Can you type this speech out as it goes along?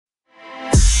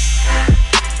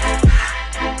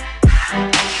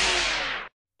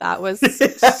that was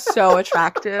so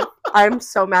attractive. I'm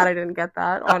so mad I didn't get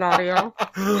that on audio.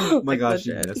 Oh my Like, gosh,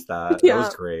 you legit. missed that. Yeah. That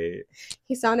was great.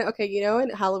 He sounded okay. You know, in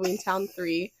Halloween Town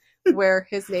 3, where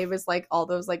his name is like all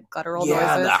those like guttural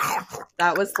noises.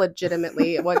 That was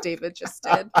legitimately what David just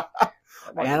did.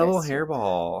 I had a little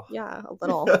hairball. Yeah, a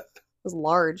little. It was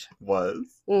large. Was.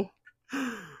 Mm.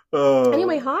 Oh.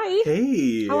 Anyway, hi.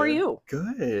 Hey. How are you?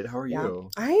 Good. How are you?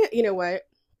 You know what?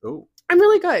 Oh. I'm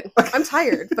really good. I'm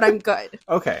tired, but I'm good.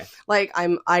 Okay. Like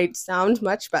I sound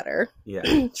much better.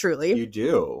 Yeah. Truly. You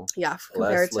do. Yeah,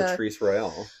 compared Less to Latrice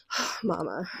Royale.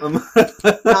 Mama.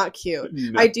 Not cute.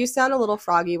 No. I do sound a little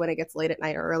froggy when it gets late at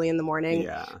night or early in the morning.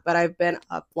 Yeah. But I've been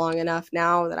up long enough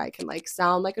now that I can like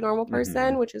sound like a normal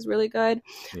person, which is really good.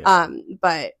 Yeah.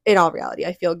 But in all reality,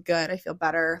 I feel good. I feel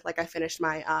better. Like I finished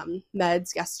my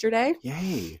meds yesterday.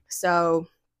 Yay. So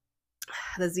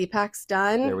the Z-Pak's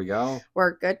done. There we go.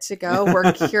 We're good to go.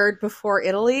 We're cured before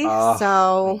Italy. Oh,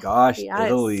 so my gosh, yes.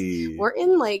 Italy. We're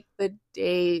in like the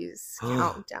days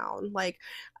countdown. Like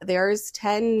there's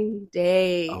 10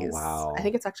 days. Oh, wow. I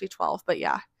think it's actually 12, but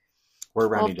yeah. We're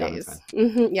 12 rounding down. days.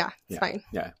 It's fine. Yeah, it's fine.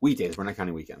 Yeah, weekdays. We're not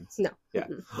counting weekends. No. Yeah.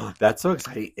 Mm-hmm. That's so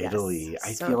exciting. Yes, Italy.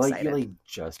 I so feel like excited. you like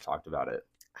just talked about it.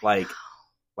 Like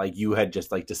you had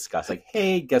just like discussed like,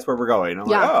 hey, guess where we're going? I'm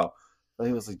like, oh. I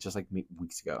think it was like just like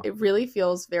weeks ago. It really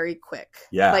feels very quick.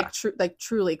 Yeah. Like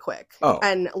truly quick. Oh.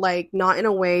 And like not in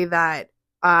a way that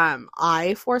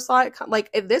I foresaw it.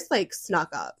 Like this like snuck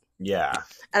up. Yeah.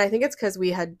 And I think it's because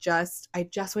I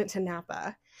just went to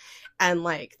Napa and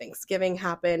like Thanksgiving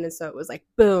happened. And so it was like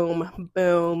boom,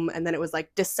 boom. And then it was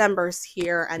like December's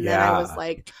here. And then I was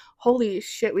like, holy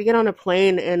shit, we get on a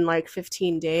plane in like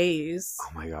 15 days.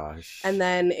 Oh my gosh. And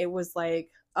then it was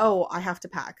like, oh, I have to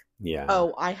pack. Yeah.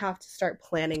 Oh, I have to start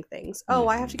planning things. Oh,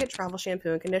 I have to get travel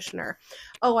shampoo and conditioner.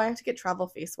 Oh, I have to get travel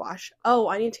face wash. Oh,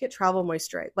 I need to get travel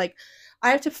moisturizer. Like, I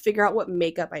have to figure out what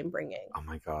makeup I'm bringing. Oh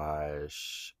my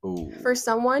gosh. Ooh. For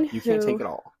someone you can't take it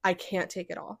all. I can't take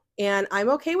it all. And I'm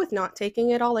okay with not taking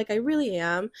it all. Like, I really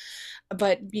am.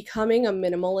 But becoming a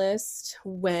minimalist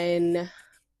when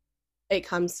it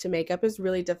comes to makeup is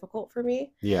really difficult for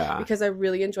me. Yeah. Because I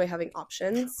really enjoy having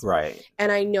options. Right.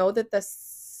 And I know that the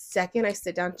second I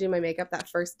sit down to do my makeup that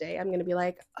first day, I'm going to be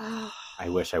like, oh. I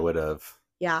wish I would have.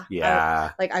 Yeah.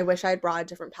 Yeah. I wish I had brought a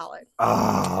different palette.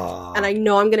 Oh. And I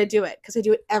know I'm going to do it because I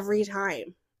do it every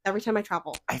time I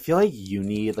travel. I feel like you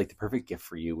need, like, the perfect gift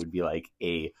for you would be, like,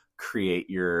 create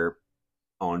your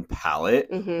own palette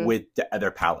with the other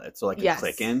palettes. So, like, a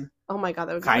click-in. Oh, my God.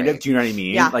 That would be kind great. of. Do you know what I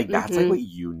mean? Yeah. Like, that's, like, what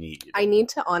you need. I need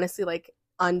to honestly, like,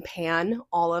 unpan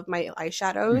all of my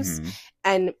eyeshadows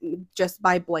and just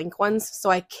buy blank ones so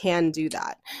I can do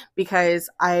that. Because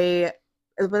but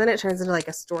then it turns into, like,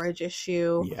 a storage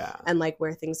issue. Yeah. And, like,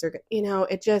 where things are,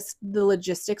 it just, the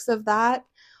logistics of that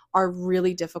are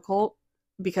really difficult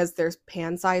because there's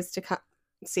pan size to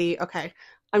see. Okay,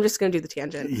 I'm just going to do the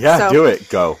tangent. Yeah, so, do it.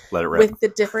 Go. Let it rip. With the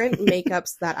different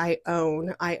makeups that I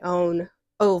own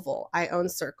oval, I own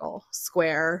circle,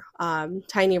 square,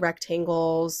 tiny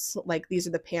rectangles. Like, these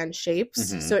are the pan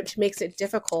shapes. So it makes it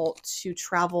difficult to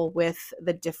travel with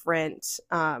the different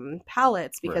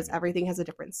palettes because everything has a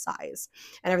different size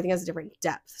and everything has a different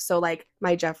depth. So, like,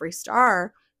 my Jeffree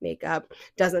Star makeup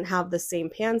doesn't have the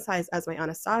same pan size as my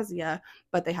Anastasia,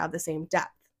 but they have the same depth.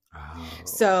 Oh.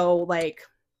 So, like,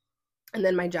 and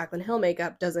then my Jaclyn Hill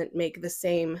makeup doesn't make the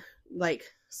same, like,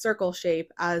 circle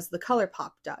shape as the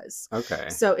ColourPop does. Okay.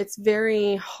 So it's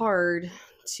very hard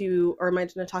or my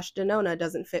Natasha Denona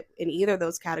doesn't fit in either of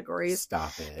those categories.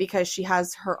 Stop it. Because she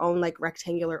has her own, like,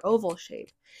 rectangular oval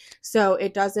shape. So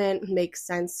it doesn't make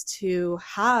sense to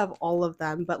have all of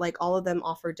them, but, like, all of them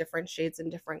offer different shades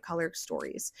and different color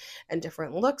stories and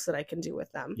different looks that I can do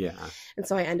with them. Yeah. And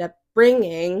so I end up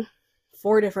bringing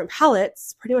 4 different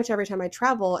palettes pretty much every time I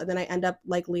travel, and then I end up,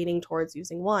 like, leaning towards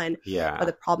using one. Yeah. But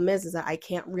the problem is that I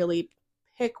can't really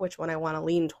pick which one I want to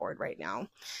lean toward right now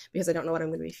because I don't know what I'm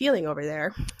going to be feeling over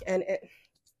there. And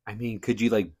I mean, could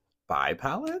you, like, buy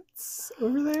palettes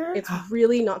over there? It's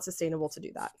really not sustainable to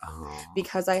do that. Oh.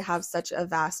 Because I have such a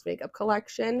vast makeup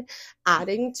collection.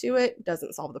 Adding to it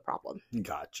doesn't solve the problem.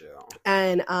 Gotcha.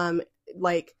 And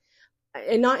like,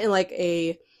 and not in like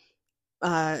a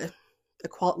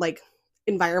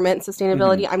environment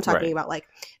sustainability. I'm talking about like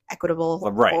equitable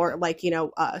or like,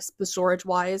 storage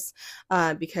wise,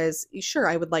 because sure,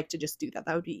 I would like to just do that.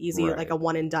 That would be easy, like a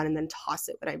one and done, and then toss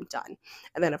it when I'm done.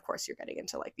 And then of course you're getting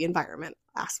into like the environment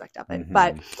aspect of it,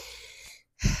 but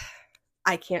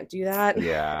I can't do that.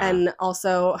 Yeah. And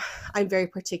also I'm very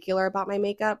particular about my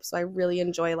makeup. So I really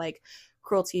enjoy like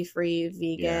cruelty-free,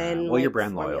 vegan. Yeah. Well, you're like,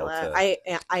 brand formula. loyal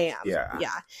to... I am.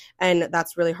 Yeah. And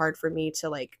that's really hard for me to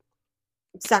like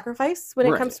sacrifice when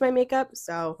it comes to my makeup.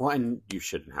 So well, and you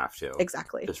shouldn't have to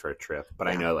exactly just for a trip. But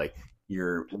I know like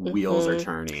your wheels are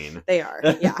turning. They are.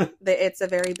 Yeah. It's a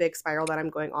very big spiral that I'm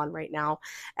going on right now.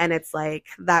 And it's like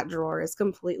that drawer is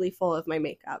completely full of my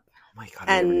makeup. Oh my God. And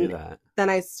I never knew that. then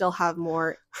I still have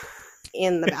more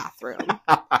in the bathroom.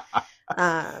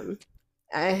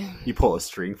 You pull a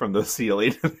string from the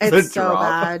ceiling. It's so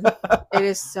bad. It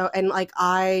is so, and like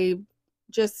I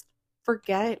just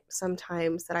forget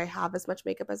sometimes that I have as much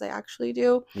makeup as I actually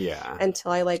do. Yeah.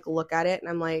 Until I like look at it and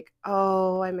I'm like,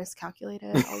 oh, I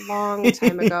miscalculated a long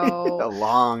time ago. A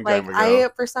long time ago. I,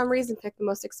 for some reason, picked the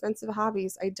most expensive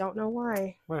hobbies. I don't know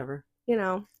why. Whatever. You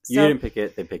know. So, you didn't pick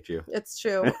it. They picked you. It's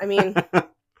true. I mean,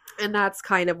 and that's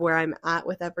kind of where I'm at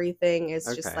with everything is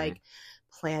just like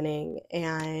planning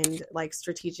and like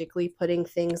strategically putting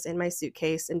things in my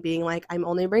suitcase and being like, I'm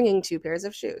only bringing 2 pairs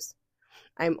of shoes.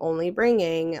 I'm only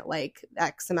bringing like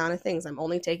X amount of things. I'm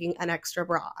only taking an extra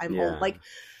bra. I'm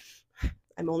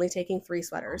only taking 3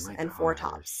 sweaters and 4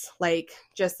 tops. Like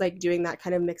just like doing that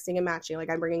kind of mixing and matching.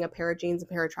 Like I'm bringing a pair of jeans, a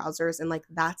pair of trousers, and like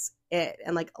that's it.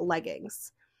 And like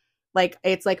leggings. Like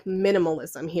it's like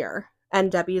minimalism here.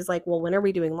 And Debbie's like, well, when are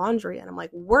we doing laundry? And I'm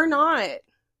like, we're not.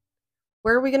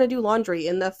 Where are we going to do laundry?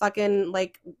 In the fucking,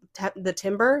 like, the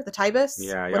Timber? The Tibus?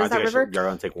 Yeah. What is that river? You're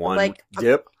going to take one like,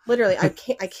 dip? Literally, I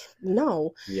can't,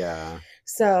 no. Yeah.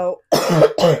 So,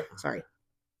 sorry.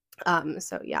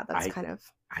 So, yeah, that's kind of.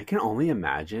 I can only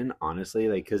imagine, honestly,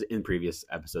 like, because in previous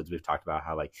episodes, we've talked about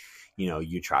how, like, you know,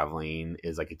 you traveling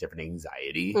is, like, a different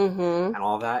anxiety and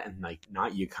all that. And, like,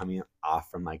 not you coming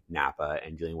off from, like, Napa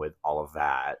and dealing with all of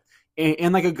that.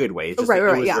 In like a good way. It's just it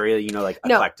was very, you know, like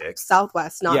eclectic.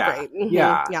 Southwest, not great.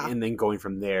 Yeah. And then going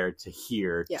from there to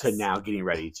here to now getting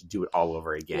ready to do it all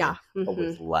over again, but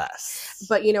with less.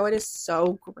 But you know what is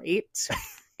so great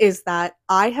is that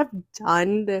I have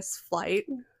done this flight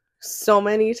so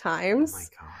many times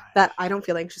that I don't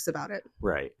feel anxious about it.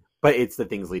 Right. But it's the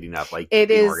things leading up, like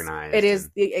it is organized. It is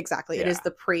exactly. Yeah. It is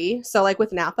the pre. So like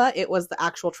with Napa, it was the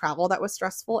actual travel that was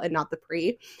stressful and not the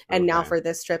pre. And now for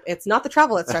this trip, it's not the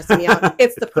travel that's stressing me out.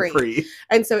 It's the pre.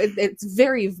 And so it's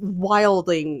very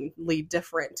wildly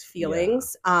different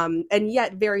feelings, and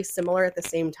yet very similar at the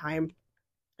same time.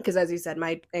 Because as you said,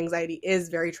 my anxiety is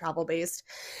very travel based,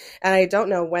 and I don't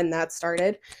know when that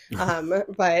started,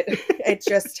 but it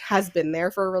just has been there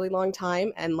for a really long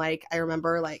time. And like I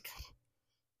remember like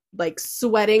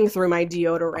sweating through my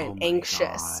deodorant,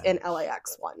 anxious in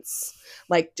LAX once,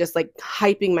 like just like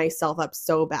hyping myself up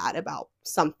so bad about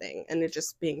something and it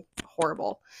just being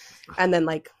horrible, and then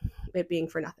like it being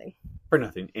for nothing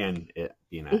and it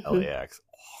being at LAX.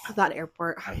 That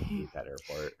airport, I hate that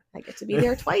airport. I get to be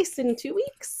there twice in 2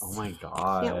 weeks. Oh my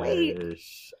god, can't wait.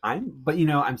 But you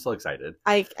know, I'm so excited.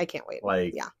 I can't wait.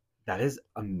 Like that is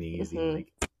amazing.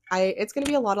 Like it's going to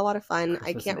be a lot of fun. Christmas,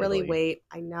 I can't really wait.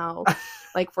 I know.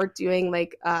 Like we're doing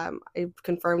like, I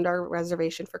confirmed our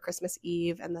reservation for Christmas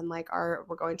Eve, and then like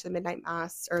we're going to the midnight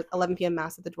mass or 11 p.m.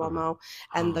 mass at the Duomo,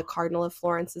 and the Cardinal of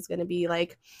Florence is going to be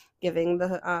like giving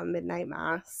the midnight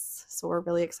mass. So we're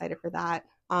really excited for that.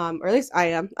 Or at least I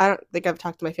am. I don't think I've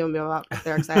talked to my family about if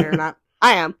they're excited or not.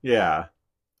 I am. Yeah.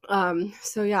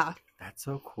 So yeah. That's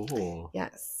so cool.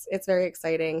 Yes, it's very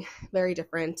exciting, very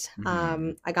different.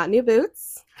 I got new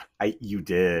boots. You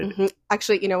did.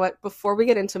 Actually, you know what? Before we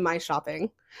get into my shopping,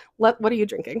 what are you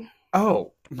drinking?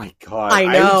 Oh my god! I know.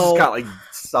 I just got like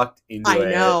sucked into it.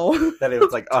 I know. That it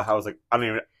was like, I was like, I don't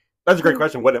even. That's a great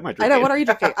question. What am I drinking? I know. What are you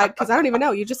drinking? Because I don't even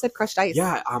know. You just said crushed ice.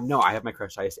 Yeah. No, I have my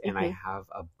crushed ice, and I have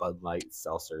a Bud Light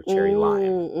Seltzer Cherry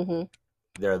Lime.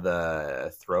 They're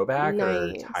the throwback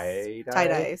or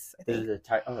tie-dyes. I think. It's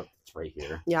right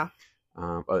here. Yeah.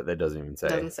 That doesn't even say.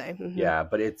 Doesn't say. Yeah,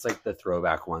 but it's like the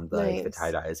throwback one, like the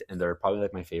tie-dyes, and they're probably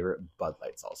like my favorite Bud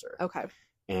Light seltzer. Okay.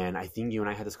 And I think you and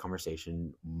I had this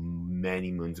conversation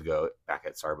many moons ago back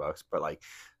at Starbucks, but like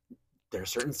there are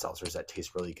certain seltzers that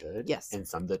taste really good. Yes. And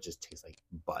some that just taste like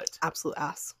butt. Absolute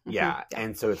ass. Yeah.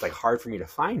 And so it's like hard for me to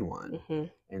find one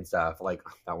and stuff. Like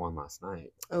that one last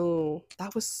night. Oh,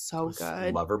 that was so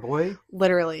good. Loverboy?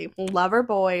 Literally.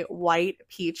 Loverboy white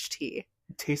peach tea.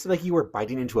 It tasted like you were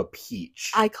biting into a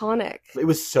peach. Iconic. It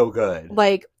was so good.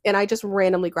 Like, and I just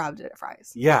randomly grabbed it at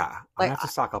Fry's. Yeah. I have to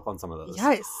stock up on some of those.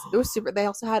 Yes. It was super. They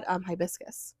also had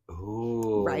hibiscus.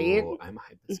 Ooh. Right? I'm a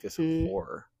hibiscus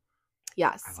whore.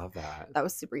 Yes. I love that. That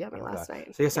was super yummy last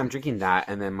night. So yes, I'm drinking that,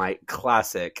 and then my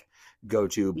classic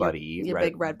go-to buddy. Your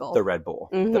big Red Bull. The Red Bull.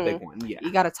 Mm-hmm. The big one. Yeah.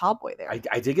 You got a tall boy there.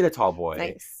 I did get a tall boy.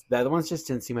 Nice. The other ones just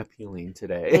didn't seem appealing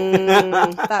today.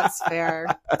 That's fair.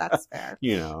 That's fair.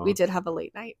 You know. We did have a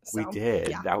late night. So, we did.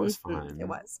 yeah. That was fun. It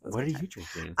was. What are you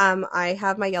drinking? I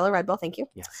have my yellow Red Bull. Thank you.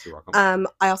 Yes, you're welcome.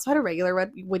 I also had a regular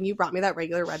Red. When you brought me that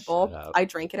regular Red Bull, I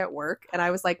drank it at work, and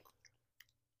I was like,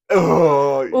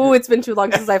 "Oh, it's been too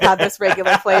long since I've had this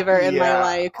regular flavor in my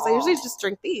life because I usually just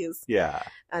drink these." Yeah,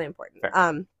 unimportant.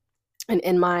 Fair. And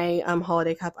in my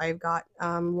holiday cup, I've got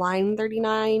Line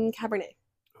 39 Cabernet.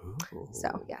 Ooh.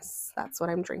 So yes, that's what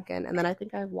I'm drinking, and then I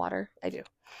think I have water. I do.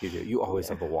 You do. You always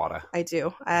have the water. I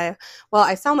do. I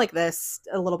sound like this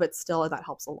a little bit still, and that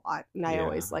helps a lot. And I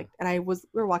always like. And we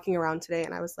were walking around today,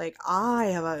 and I was like, I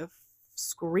have a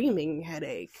screaming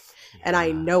headache, and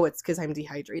I know it's because I'm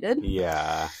dehydrated.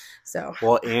 Yeah. So.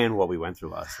 Well, and what we went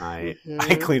through last night,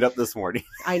 I cleaned up this morning.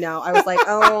 I know. I was like,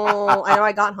 oh, I know.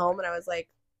 I got home, and I was like.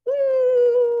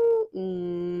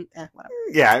 Whatever.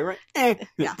 Yeah, right.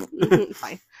 Yeah,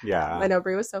 fine. Yeah, I know.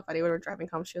 Brie was so funny when we were driving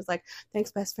home. She was like,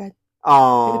 "Thanks, best friend.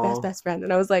 Oh, You're the best friend."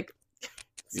 And I was like,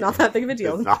 "It's not that big of a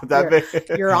deal. It's not that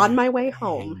big. You're on my way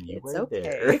home. It's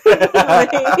okay."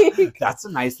 That's a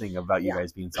nice thing about you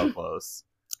guys being so close.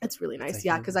 It's really nice,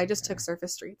 yeah, because I just took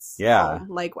surface streets. Yeah.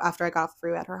 Like, after I got off the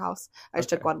freeway at her house, I just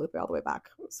took Guadalupe all the way back.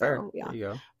 So, Fair. yeah. There you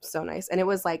go. So nice. And it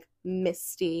was, like,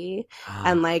 misty,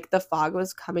 and, like, the fog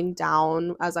was coming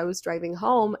down as I was driving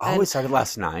home. And, it started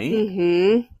last night?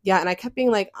 Mm-hmm. Yeah, and I kept being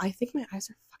like, I think my eyes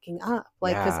are fucking up.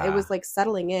 Like, because it was, like,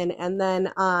 settling in. And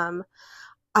then,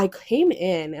 I came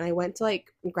in and I went to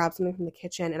like grab something from the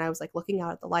kitchen, and I was like looking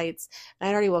out at the lights, and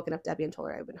I'd already woken up Debbie and told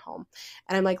her I'd been home.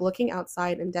 And I'm like looking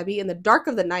outside, and Debbie in the dark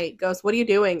of the night goes, "What are you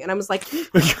doing?" And I was like,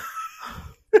 and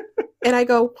I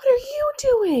go, "What are you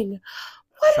doing?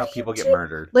 That's how people get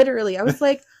murdered." Literally, I was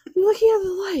like, "I'm looking at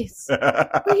the lights.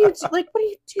 What do you do? Like, what do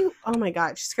you do?" Oh my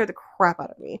God, she scared the crap out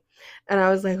of me. And I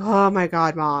was like, "Oh my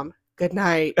God, Mom, good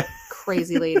night,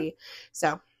 crazy lady."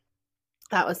 So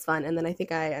that was fun. And then I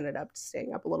think I ended up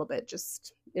staying up a little bit,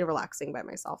 just relaxing by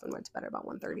myself, and went to bed at about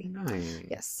 1:30. Nice.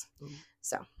 Yes.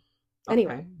 So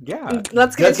anyway, okay. Yeah.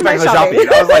 Let's get to my shopping.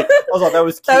 I was like, that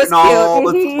was cute. That was and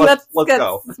all. cute. Let's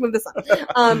go. Let's move this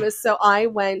on. So I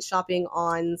went shopping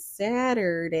on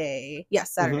Saturday.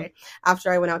 Yes, Saturday.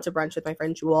 After I went out to brunch with my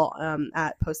friend Jewel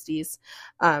at Posties.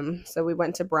 So we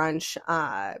went to brunch,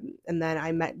 and then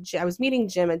I was meeting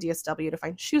Jim at DSW to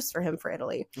find shoes for him for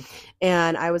Italy.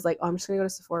 And I was like, I'm just gonna go to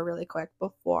Sephora really quick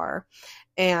before.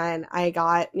 And I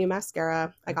got new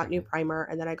mascara, I got new primer,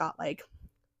 and then I got like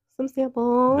some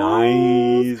samples.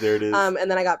 Nice. There it is. And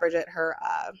then I got Bridget her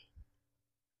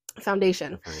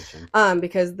foundation.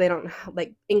 Because they don't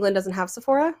England doesn't have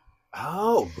Sephora.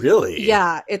 Oh, really?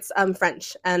 Yeah, it's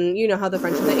French, and you know how the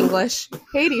French and the English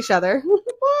hate each other. What?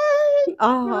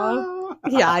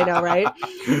 Yeah, I know, right?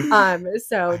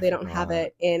 So they don't have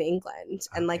it in England,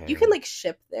 and you can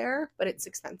ship there, but it's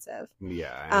expensive.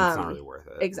 Yeah, and it's not really worth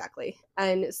it. Exactly.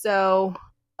 And so,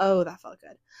 that felt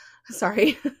good.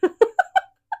 Sorry.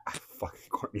 Fucking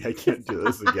Courtney, I can't do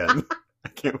this again. I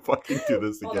can't fucking do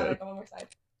this again. Hold on, go one more side.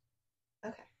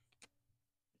 Okay.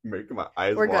 Making my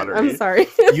eyes We're watery. good. I'm sorry.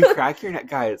 You crack your neck,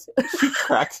 guys. She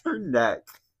cracks her neck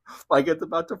like it's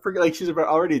about to forget. Like she's about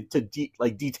already to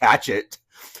detach it,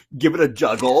 give it a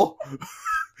juggle.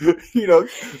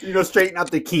 Straighten out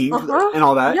the kinks and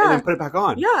all that, and then put it back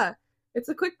on. Yeah, it's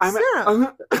a quick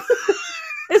snap.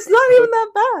 It's not not even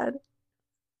that bad.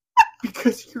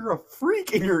 Because you're a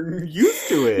freak and you're used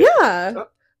to it. Yeah.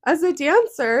 As a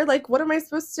dancer, what am I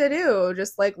supposed to do?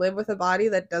 Just live with a body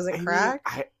that doesn't crack?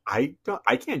 I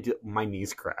can't do. My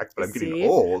knees crack, but I'm getting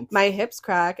old. My hips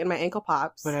crack and my ankle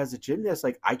pops. But as a gymnast,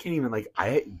 I can't even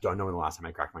I don't know when the last time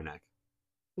I cracked my neck.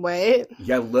 Wait.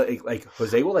 Yeah,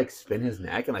 Jose will spin his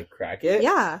neck and crack it.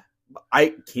 Yeah.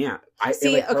 I can't.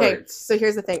 Okay. So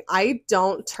here's the thing. I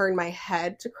don't turn my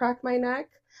head to crack my neck.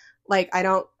 I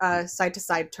don't side to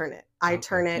side turn it. I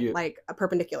turn it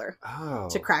perpendicular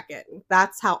to crack it.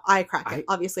 That's how I crack it,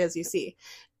 obviously, as you see.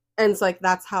 And it's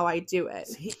that's how I do it.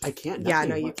 See, I can't. Yeah,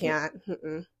 no, you can't.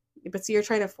 Mm-mm. But see, you're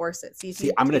trying to force it.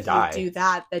 See, I'm going to die. If you do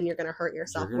that, then you're going to hurt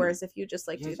yourself. Whereas if you just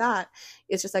do that,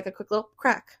 it's just a quick little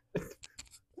crack.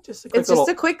 Just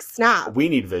a quick snap. We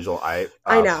need visual I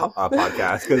know.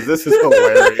 podcast because this is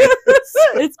hilarious.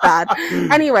 It's bad.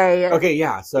 Anyway. Okay,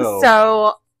 yeah.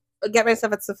 So get my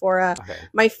stuff at Sephora. Okay.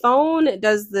 My phone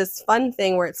does this fun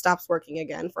thing where it stops working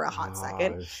again for a hot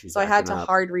second. So I had to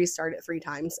hard restart it 3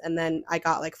 times. And then I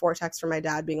got 4 texts from my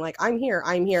dad being I'm here.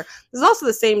 This is also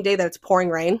the same day that it's pouring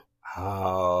rain.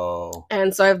 Oh.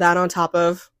 And so I have that on top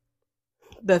of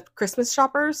the Christmas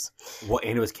shoppers. Well,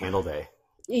 and it was Candle Day.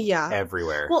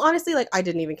 everywhere. Well, honestly, like, I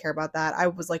didn't even care about that. I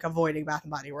was like avoiding Bath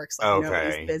and Body Works like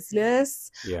nobody's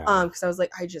business. Yeah. Because I was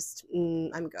like, I'm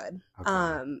good.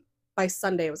 Okay. By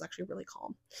Sunday, it was actually really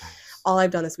calm. Nice. All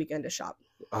I've done this weekend is shop.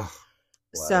 Oh,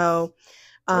 so,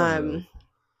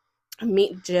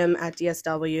 meet Jim at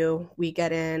DSW. We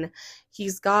get in.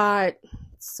 He's got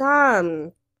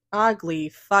some ugly,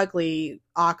 fugly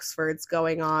Oxfords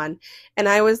going on. And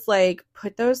I was like,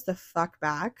 put those the fuck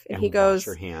back. And he goes,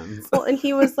 wash your hands. Well, and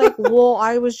he was like, well,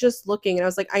 I was just looking. And I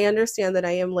was like, I understand that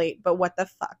I am late, but what the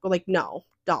fuck? Like, no,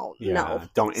 don't.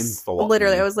 Don't insult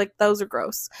Literally, me. I was like, those are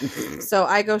gross. So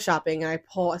I go shopping and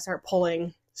I start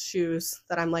pulling shoes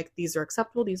that I'm like, these are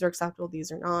acceptable, these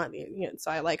are not.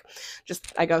 So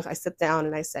I sit down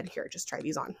and I said, here, just try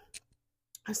these on.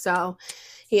 So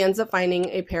he ends up finding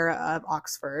a pair of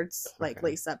Oxfords, like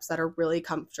lace-ups that are really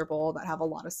comfortable, that have a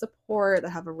lot of support, that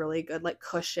have a really good like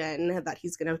cushion that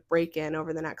he's going to break in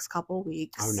over the next couple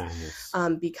weeks. Oh,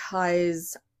 nice.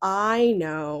 Because I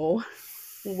know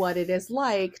what it is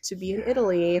like to be in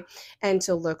Italy and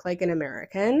to look like an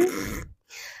American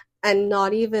and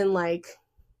not even like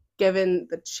given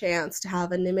the chance to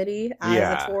have anonymity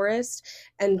as a tourist.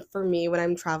 And for me, when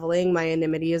I'm traveling, my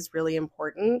anonymity is really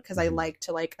important because I like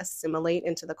to like assimilate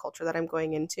into the culture that I'm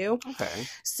going into. Okay.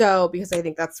 So because I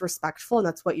think that's respectful and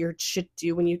that's what you should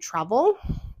do when you travel.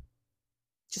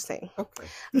 Just saying. Okay.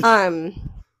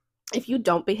 If you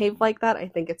don't behave like that, I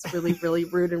think it's really, really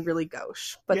rude and really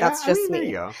gauche. But that's just me. There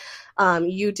you go.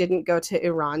 You didn't go to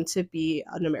Iran to be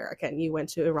an American. You went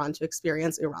to Iran to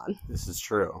experience Iran. This is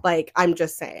true. Like, I'm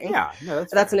just saying. Yeah, no,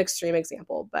 that's an extreme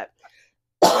example, but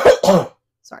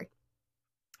sorry.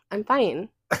 I'm fine.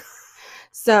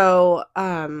 So,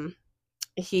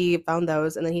 he found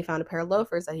those, and then he found a pair of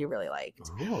loafers that he really liked.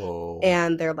 Oh.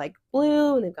 And they're like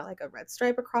blue, and they've got like a red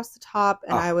stripe across the top.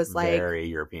 And I was like, very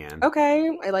European. Okay,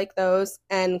 I like those.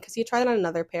 And because he tried on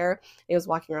another pair, and he was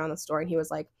walking around the store, and he was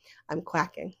like, I'm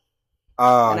quacking.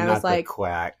 Oh, and I was like,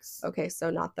 quacks. Okay, so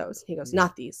not those. He goes,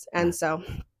 not these. And so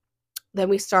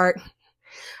then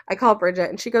I call Bridget,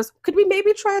 and she goes, could we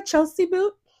maybe try a Chelsea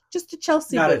boot? Just a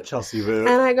Chelsea boot. Not a Chelsea boot.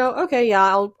 And I go, okay, yeah,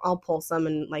 I'll pull some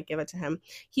and like give it to him.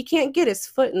 He can't get his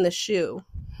foot in the shoe.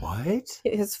 What?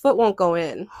 His foot won't go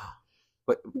in.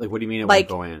 What do you mean it won't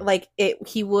go in? Like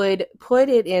he would put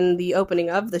it in the opening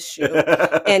of the shoe,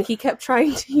 and he kept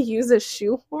trying to use a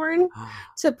shoehorn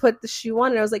to put the shoe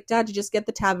on. And I was like, Dad, you just get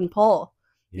the tab and pull.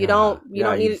 You don't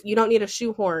need a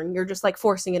shoehorn. You're just like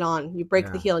forcing it on. You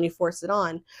break the heel and you force it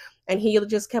on. And he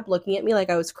just kept looking at me like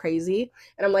I was crazy.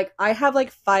 And I'm like, I have like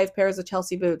 5 pairs of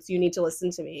Chelsea boots. You need to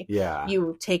listen to me. Yeah.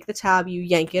 You take the tab, you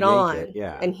yank it on.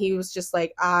 Yeah. And he was just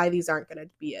like, these aren't going to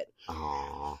be it.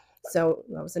 Aww. So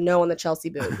that was a no on the Chelsea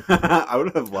boot. I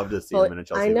would have loved to see him in a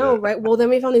Chelsea boot. I know, right? Well, then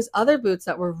we found these other boots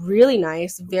that were really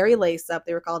nice, very lace up.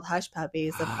 They were called Hush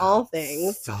Puppies of all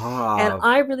things. Stop. And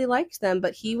I really liked them,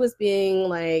 but he was being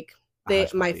like,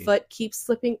 my foot keeps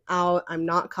slipping out. I'm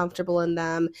not comfortable in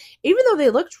them, even though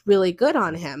they looked really good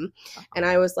on him. And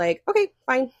I was like, okay,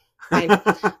 fine.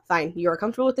 Fine. You are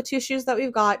comfortable with the 2 shoes that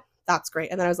we've got. That's great.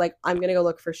 And then I was like, I'm going to go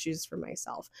look for shoes for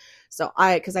myself. So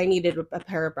because I needed a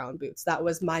pair of brown boots. That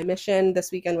was my mission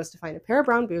this weekend, was to find a pair of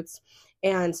brown boots.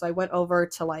 And so I went over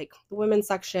to like the women's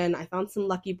section. I found some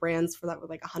Lucky brands for that were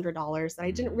like $100 that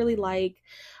I didn't really like.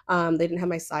 They didn't have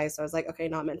my size. So I was like, okay,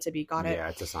 not meant to be. Got it. Yeah,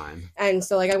 it's a sign. And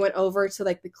so like I went over to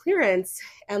like the clearance,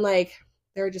 and like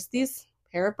there were just these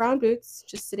pair of brown boots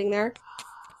just sitting there.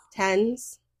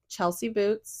 10s, Chelsea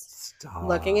boots. Stop.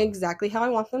 Looking exactly how I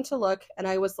want them to look. And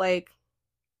I was like,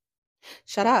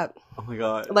 shut up. Oh my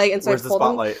God. Like, and so where's I pulled the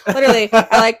spotlight? them, literally,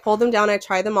 I like pulled them down, I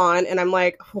tried them on, and I'm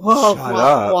like, whoa,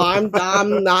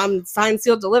 I'm signed,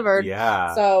 sealed, delivered.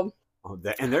 Yeah. So.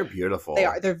 And they're beautiful. They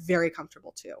are. They're very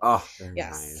comfortable too. Oh, they're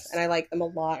nice. And I like them a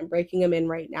lot. I'm breaking them in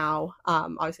right now.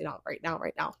 Obviously not right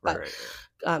now, but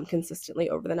consistently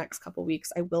over the next couple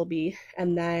weeks I will be.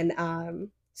 And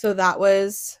then, so that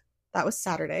was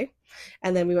Saturday.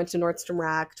 And then we went to Nordstrom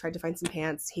Rack, tried to find some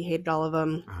pants. He hated all of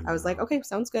them. Oh, no. I was like, okay,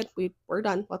 sounds good. We're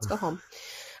done. Let's go home.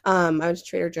 I went to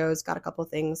Trader Joe's, got a couple of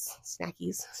things,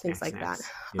 snackies, things like that.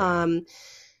 Yeah.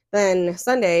 Then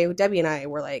Sunday, Debbie and I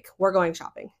were like, we're going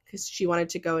shopping because she wanted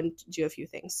to go and do a few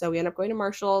things. So we end up going to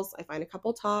Marshall's. I find a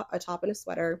top and a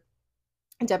sweater.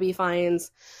 And Debbie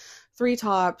finds 3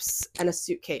 tops and a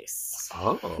suitcase.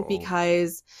 Oh.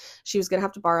 Because she was going to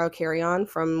have to borrow carry-on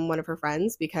from one of her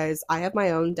friends because I have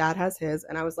my own, Dad has his.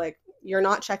 And I was like, you're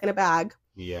not checking a bag.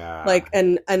 Yeah. Like,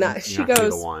 and she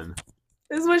goes, one.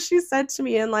 This is what she said to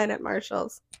me in line at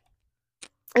Marshall's.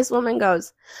 This woman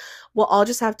goes, well, I'll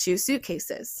just have 2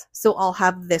 suitcases. So I'll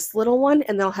have this little one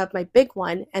and then I'll have my big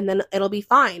one and then it'll be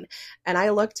fine. And I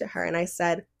looked at her and I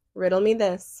said, riddle me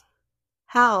this.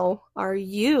 How are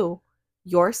you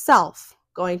yourself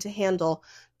going to handle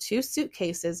 2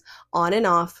 suitcases on and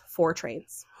off 4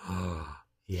 trains?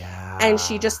 Yeah. And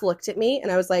she just looked at me and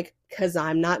I was like, because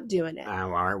I'm not doing it.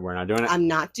 We're not doing it. I'm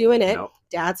not doing it. Nope.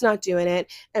 Dad's not doing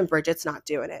it. And Bridget's not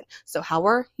doing it. So how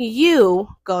are you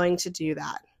going to do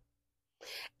that?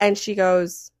 And she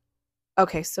goes,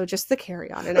 okay, so just the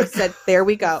carry-on. And I said, there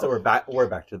we go. So we're back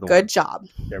to the good job.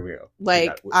 There we go.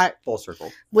 Like, full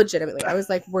circle. Legitimately, I was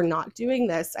like, we're not doing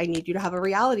this. I need you to have a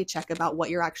reality check about what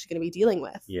you're actually going to be dealing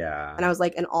with. Yeah. And I was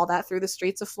like, and all that through the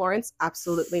streets of Florence?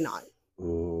 Absolutely not.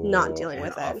 Ooh, not dealing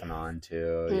with it. Off and on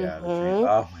too. Yeah. Mhm.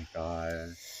 Oh my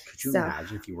god. Could you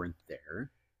imagine if you weren't there?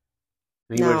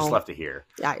 I mean, you would have just left it here.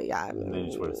 Yeah. And then you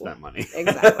just would have spent money.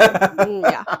 Exactly.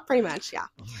 Yeah, pretty much. Yeah.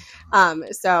 Oh my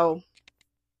god. So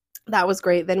that was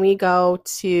great. Then we go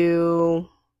to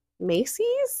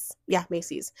Macy's. Yeah,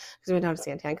 Macy's. Because we went down to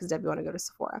Santan because Debbie wanted to go to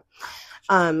Sephora.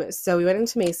 So we went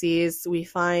into Macy's. I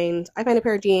find a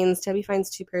pair of jeans. Debbie finds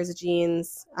 2 pairs of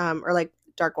jeans, or like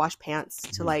dark wash pants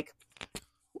to like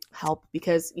help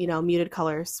because muted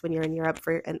colors when you're in Europe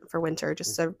for winter.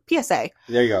 Just a PSA.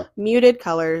 There you go. Muted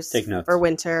colors. Take notes. For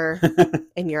winter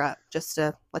in Europe. Just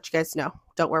to let you guys know,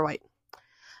 don't wear white.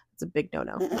 It's a big no.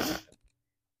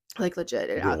 Like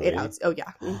legit. Really? Oh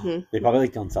yeah. Mm-hmm. They probably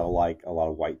don't sell like a lot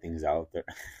of white things out there.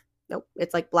 Nope.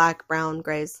 It's like black, brown,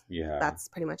 grays. Yeah. That's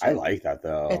pretty much it. I like that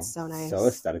though. It's so nice. So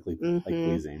aesthetically Mhm.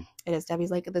 pleasing. It is.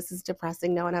 Debbie's like, this is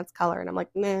depressing. No one has color. And I'm like,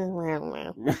 nah. We're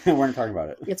not talking about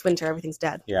it. It's winter. Everything's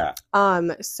dead. Yeah.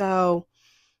 So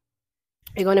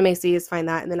I go into Macy's, find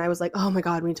that. And then I was like, oh my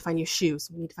God, we need to find you shoes.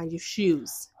 We need to find you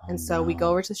shoes. And so we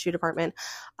go over to the shoe department.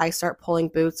 I start pulling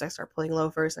boots. I start pulling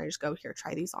loafers. And I just go, here,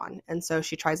 try these on. And so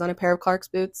she tries on a pair of Clark's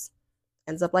boots,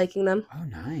 ends up liking them. Oh,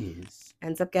 nice.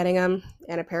 Ends up getting them,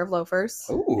 and a pair of loafers.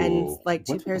 Ooh, and like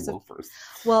 2 pairs of loafers.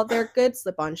 Well, they're good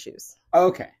slip-on shoes.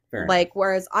 Okay, fair enough.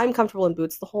 Whereas I'm comfortable in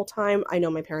boots the whole time, I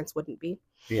know my parents wouldn't be.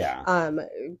 Yeah.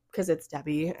 Because it's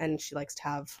Debbie, and she likes to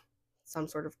have some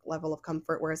sort of level of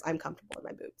comfort, whereas I'm comfortable in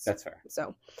my boots. That's fair.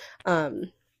 So,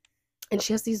 and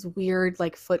she has these weird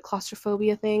foot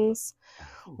claustrophobia things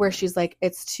where she's like,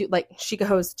 it's too she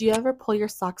goes, do you ever pull your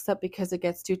socks up because it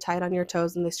gets too tight on your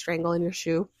toes and they strangle in your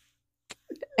shoe?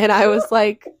 And I was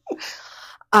like,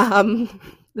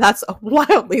 that's a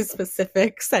wildly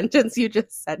specific sentence you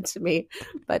just said to me,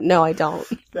 but no, I don't.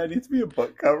 That needs to be a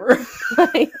book cover.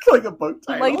 like a book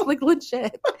title. Like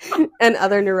legit. And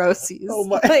other neuroses. Oh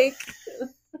my.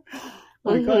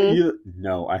 Oh my God,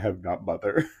 no, I have not,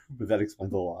 mother. But that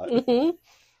explains a lot. Mm-hmm.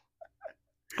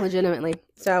 Legitimately.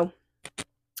 So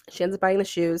she ends up buying the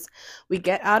shoes. We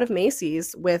get out of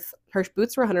Macy's with her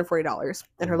boots were $140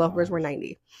 and her loafers were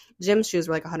 $90. Jim's shoes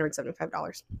were like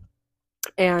 $175.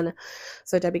 And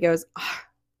so Debbie goes,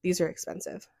 these are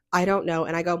expensive. I don't know.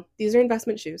 And I go, these are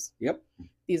investment shoes. Yep.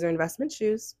 These are investment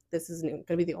shoes. This is going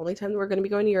to be the only time that we're going to be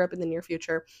going to Europe in the near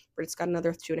future. But it's got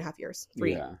another 2.5 years.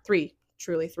 Three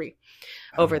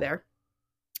over there.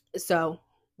 So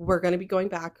we're going to be going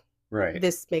back. Right.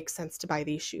 This makes sense to buy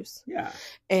these shoes. Yeah.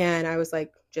 And I was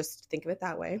like, just think of it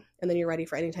that way. And then you're ready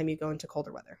for any time you go into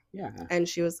colder weather. Yeah. And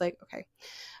she was like, okay.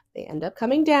 They end up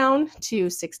coming down to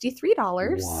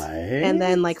 $63. What? And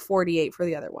then $48 for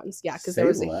the other ones. Yeah, because there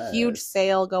was less. a huge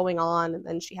sale going on. And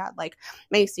then she had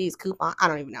Macy's coupon. I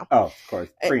don't even know. Oh, of course.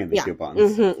 Bring in the coupons.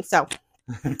 Mm-hmm. So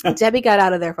Debbie got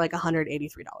out of there for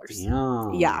 $183.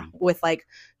 Damn. Yeah, with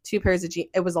 2 pairs of jeans.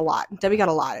 It was a lot. Debbie got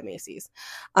a lot at Macy's.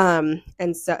 And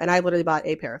I literally bought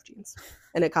a pair of jeans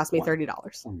and it cost me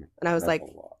 $30. And I was like,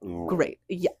 great.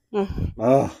 Yeah.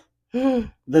 Oh.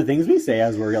 The things we say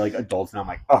as we're adults now, I'm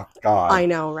like, oh God. I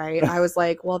know, right? I was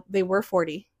like, well, they were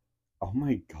 $40. Oh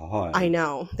my God. I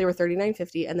know. They were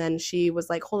 $39.50. And then she was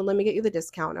like, hold on, let me get you the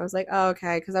discount. And I was like, oh,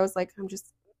 okay. Because I was like, I'm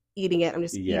just eating it. I'm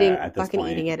just eating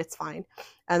it. It's fine.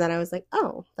 And then I was like,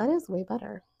 oh, that is way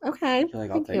better. Okay. You're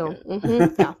like, I'll take it.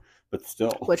 Mm-hmm. Yeah. But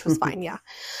still. Which was fine, yeah.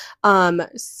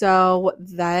 So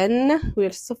then we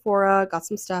went to Sephora, got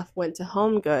some stuff, went to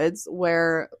Home Goods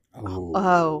where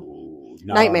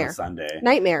nightmare. On a Sunday.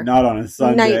 Nightmare. Not on a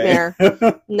Sunday.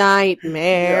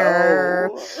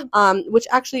 Nightmare. No. Which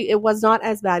actually it was not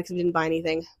as bad because we didn't buy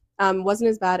anything. Wasn't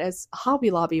as bad as Hobby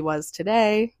Lobby was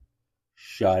today.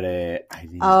 Shut it. I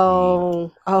didn't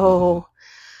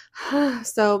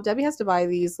So Debbie has to buy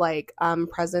these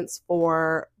presents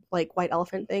for white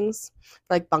elephant things,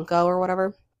 Bunko or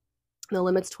whatever. The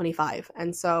limit's 25.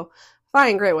 And so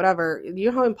fine, great, whatever. You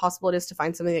know how impossible it is to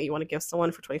find something that you want to give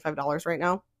someone for $25 right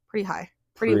now? Pretty high.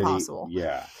 pretty impossible.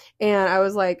 Yeah. And I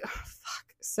was like, oh, fuck.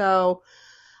 So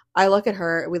I look at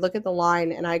her, we look at the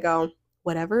line, and I go,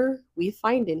 whatever we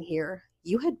find in here,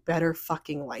 you had better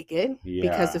fucking like it. Yeah.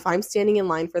 Because if I'm standing in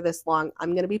line for this long,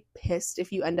 I'm going to be pissed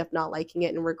if you end up not liking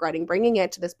it and regretting bringing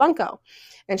it to this bunko.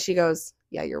 And she goes,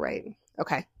 yeah, you're right.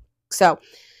 Okay. So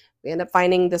we end up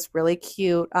finding this really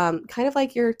cute, kind of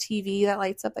like your TV that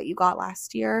lights up that you got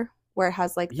last year, where it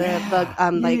has like the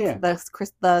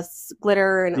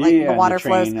glitter and like the water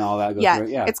flows. And all that goes through.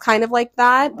 Yeah, it's kind of like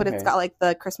that, but it's got like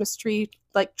the Christmas tree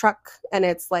like truck, and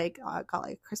it's like got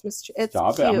like Christmas tree. It's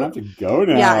Stop cute. it! I'm gonna have to go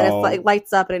now. Yeah, and it's like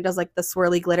lights up and it does like the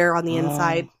swirly glitter on the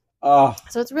inside. So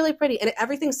it's really pretty, and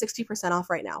everything's 60% off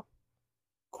right now.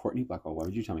 Courtney Blackwell, why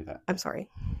would you tell me that? I'm sorry.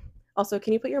 Also,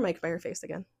 can you put your mic by your face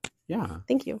again? Yeah.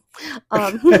 Thank you. So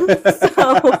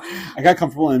I got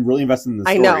comfortable and really invested in the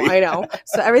story. I know.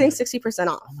 So everything's 60%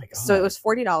 off. Oh my God. So it was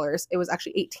 $40. It was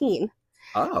actually $18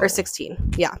 or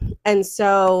 $16. Yeah. And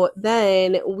so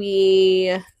then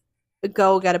we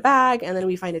go get a bag, and then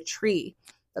we find a tree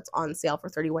that's on sale for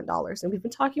 $31. And we've been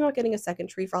talking about getting a second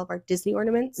tree for all of our Disney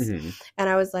ornaments. Mm-hmm. And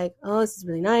I was like, oh, this is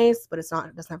really nice, but it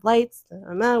doesn't have lights.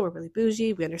 We're really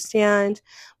bougie. We understand.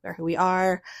 We're who we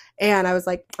are. And I was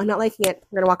like, I'm not liking it.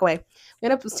 We're going to walk away. We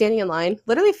ended up standing in line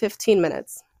literally 15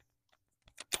 minutes.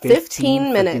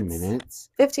 15 minutes.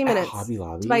 15 minutes Hobby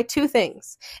Lobby? To buy two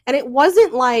things. And it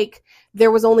wasn't like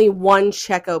there was only one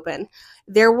check open.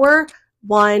 There were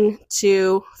 1,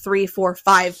 2, 3, 4,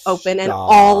 5 open, and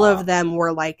all of them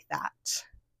were like that.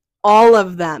 All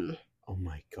of them. Oh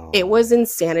my God. It was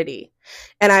insanity.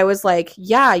 And I was like,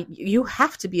 yeah, you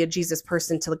have to be a Jesus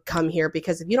person to come here,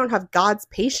 because if you don't have God's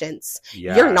patience,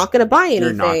 you're not going to buy anything.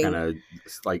 You're not going to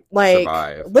like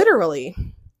survive. Literally.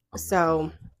 Oh,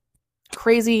 so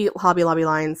crazy Hobby Lobby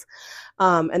lines.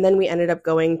 And then we ended up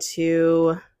going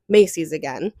to Macy's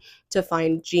again to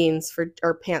find jeans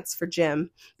or pants for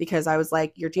Jim, because I was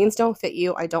like, your jeans don't fit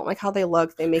you. I don't like how they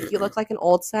look. They make you look like an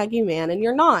old saggy man, and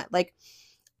you're not. Like,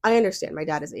 I understand my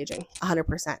dad is aging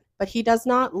 100%, but he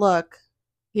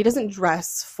doesn't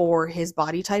dress for his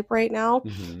body type right now.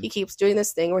 Mm-hmm. He keeps doing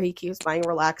this thing where he keeps buying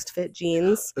relaxed fit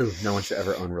jeans. Ooh, no one should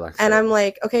ever own relaxed fit. And I'm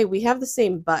like, okay, we have the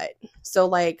same butt. So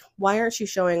like, why aren't you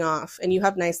showing off? And you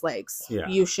have nice legs. Yeah.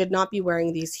 You should not be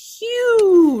wearing these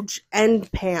huge end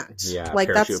pants. Yeah, like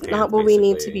that's not what we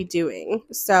need to be doing.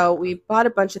 So we bought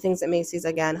a bunch of things at Macy's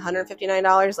again,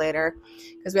 $159 later,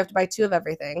 because we have to buy 2 of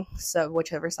everything. So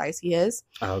whichever size he is.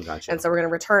 Oh, gotcha. And so we're going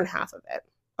to return half of it.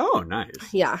 Oh, nice.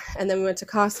 Yeah. And then we went to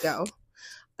Costco.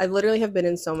 I literally have been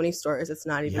in so many stores. It's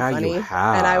not even funny. You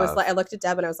have. And I was like, I looked at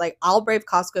Deb and I was like, I'll brave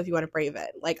Costco if you want to brave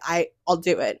it. Like, I'll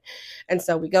do it. And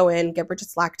so we go in, get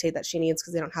Bridget's lactate that she needs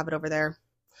because they don't have it over there.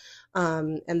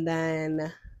 And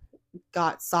then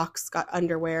got socks, got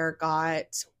underwear,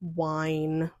 got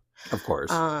wine. Of course.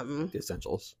 The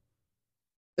essentials.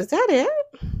 Is that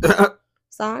it?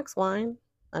 Socks, wine,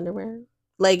 underwear.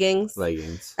 Leggings.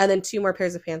 And then 2 more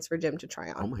pairs of pants for Jim to try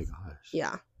on. Oh my gosh.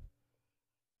 Yeah.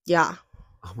 Yeah.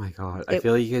 Oh my God. I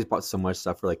feel like you guys bought so much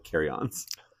stuff for like carry-ons.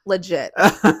 Legit.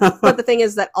 But the thing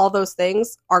is that all those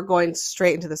things are going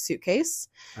straight into the suitcase.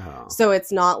 Oh. So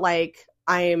it's not like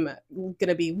I'm going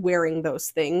to be wearing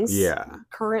those things. Yeah.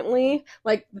 Currently.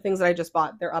 Like the things that I just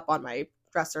bought, they're up on my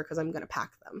dresser because I'm going to pack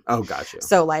them. Oh, gotcha.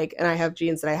 So like, and I have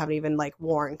jeans that I haven't even like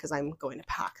worn because I'm going to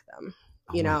pack them.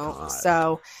 You know? God.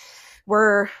 So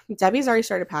Debbie's already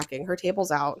started packing. Her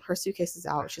table's out. Her suitcase is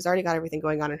out. She's already got everything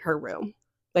going on in her room.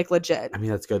 Like, legit. I mean,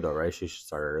 that's good, though, right? She should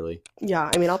start early. Yeah.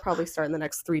 I mean, I'll probably start in the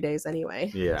next 3 days anyway.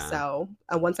 Yeah. So,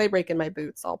 once I break in my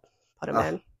boots, I'll put them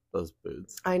in. Those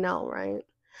boots. I know, right?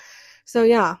 So,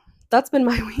 yeah. That's been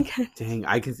my weekend. Dang.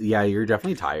 You're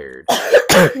definitely tired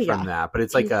from that. But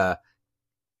it's like I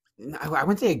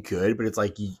wouldn't say good, but it's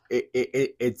like,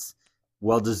 it's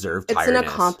well-deserved tiredness. It's an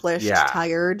accomplished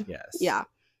tired. Yes. Yeah.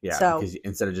 Yeah, so, because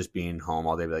instead of just being home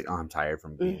all day, be like, oh, I'm tired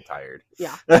from being tired.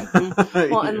 Yeah.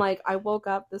 Mm-hmm. Well, and like, I woke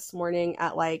up this morning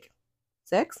at like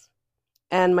 6,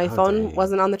 and my phone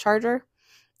wasn't on the charger,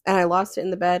 and I lost it in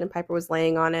the bed, and Piper was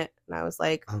laying on it, and I was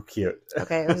like, oh, cute.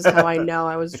 Okay, this is how I know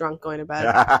I was drunk going to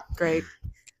bed. Great.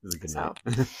 This is a good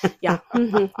night. Yeah,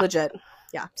 legit.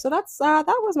 Yeah, so that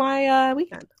was my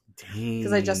weekend. Dang.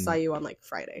 Because I just saw you on like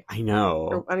Friday. I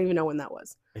know. I don't even know when that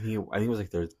was. I think it was like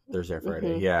Thursday or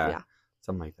Friday. Mm-hmm. Yeah.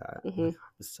 Something like that. Mm-hmm.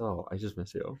 So I just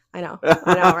miss you. I know,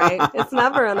 right? It's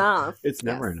never enough. It's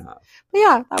never enough. But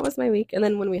yeah, that was my week. And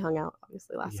then when we hung out,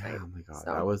 obviously last night. Oh my God,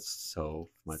 that was so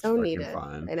much needed.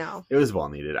 Fun. I know. It was well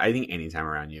needed. I think any time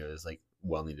around you is like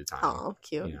well needed time. Oh,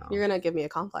 cute. You know? You're gonna give me a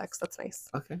complex. That's nice.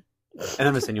 Okay. And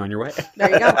I'm gonna send you on your way. There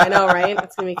you go. I know, right?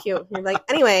 It's gonna be cute. You're like,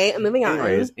 anyway, I'm moving on.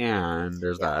 Anyways, and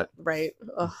there's that. Right.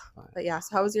 Ugh. But yeah,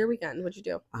 so how was your weekend? What'd you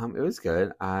do? It was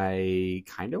good. I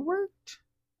kind of worked.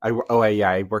 I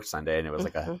worked Sunday, and it was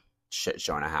like a shit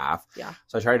show and a half. Yeah.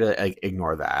 So I tried to like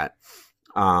ignore that.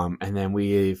 And then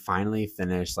we finally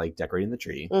finished like decorating the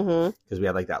tree because we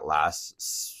had like that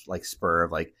last like spur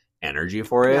of like energy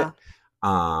for it. Yeah.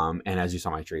 And as you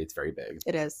saw my tree, it's very big.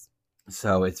 It is.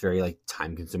 So it's very like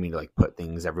time consuming to like put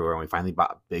things everywhere. And we finally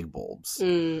bought big bulbs.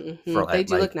 For, they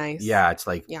do look nice. Yeah, to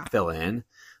like fill in.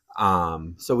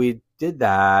 So we did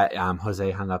that.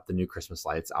 Jose hung up the new Christmas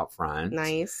lights out front.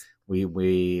 Nice. We were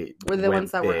the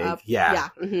ones that were up. Yeah.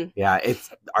 Yeah. It's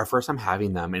our first time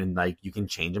having them, and like you can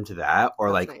change them to that or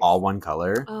That's like nice. all one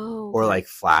color or like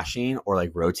flashing or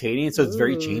like rotating. So it's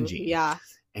very changing. Yeah.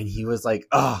 And he was like,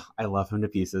 "Oh, I love him to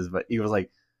pieces," but he was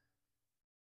like,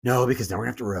 "No, because then we're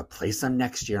gonna have to replace them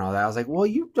next year and all that." I was like, "Well,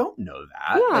 you don't know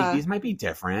that. Yeah. Like these might be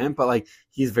different," but like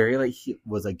he's very like he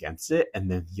was against it, and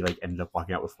then he like ended up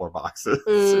walking out with 4 boxes,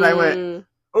 and I went,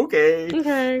 okay,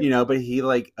 you know. But he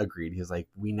like agreed. He was like,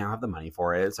 "We now have the money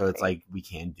for it, so it's like we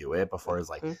can do it." Before it's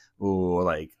like, "Ooh,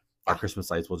 like our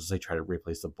Christmas lights, we'll just like try to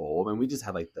replace the bulb," and we just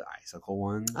had like the icicle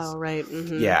ones. Oh right.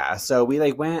 Yeah. So we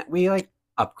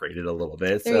upgraded a little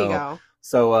bit. There you go.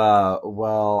 So,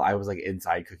 well, I was like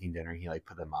inside cooking dinner. He like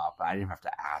put them up. I didn't have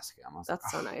to ask him. I was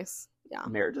That's like, so nice. Yeah.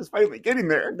 Marriage is finally getting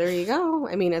there. There you go.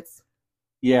 I mean, it's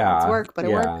work, but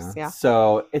it works. Yeah.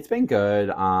 So it's been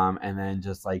good. And then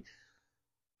just like,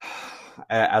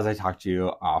 as I talked to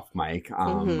you off mic,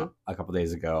 a couple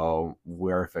days ago,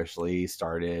 we're officially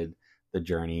started the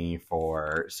journey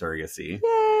for surrogacy.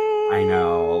 Yay! I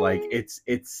know, like it's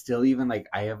still even like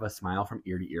I have a smile from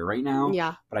ear to ear right now.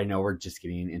 Yeah. But I know we're just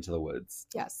getting into the woods.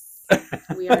 Yes.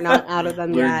 We are not out of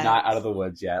them yet. We're not out of the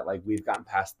woods yet. Like we've gotten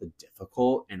past the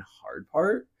difficult and hard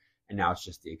part, and now it's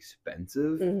just the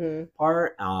expensive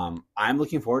part. I'm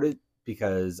looking forward to it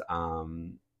because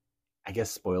I guess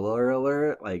spoiler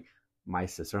alert, like my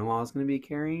sister-in-law is going to be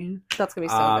carrying. That's going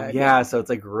to be so good. Yeah, so it's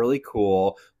like really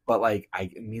cool. But like,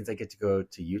 it means I get to go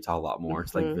to Utah a lot more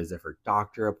to like visit for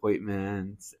doctor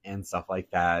appointments and stuff like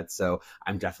that. So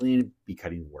I'm definitely going to be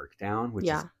cutting work down, which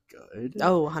is good.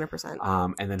 Oh,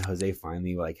 100%. And then Jose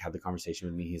finally like had the conversation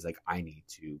with me. He's like, I need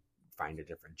to find a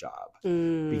different job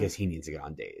because he needs to get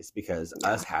on days because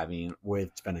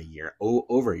it's been a year,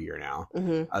 over a year now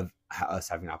of us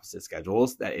having opposite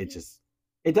schedules that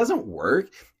it doesn't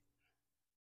work.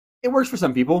 It works for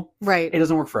some people. Right. It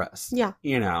doesn't work for us. Yeah.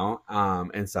 You know,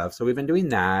 and stuff. So we've been doing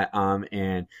that,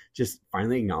 and just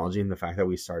finally acknowledging the fact that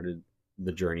we started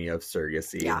the journey of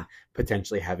surrogacy and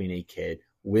potentially having a kid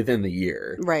within the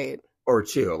year. Right. Or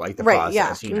 2, like the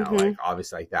process, you know, like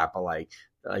obviously like that, but like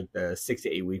the 6 to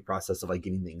 8 week process of like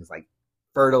getting things like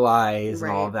fertilized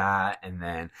and all that. And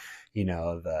then, you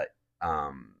know, the,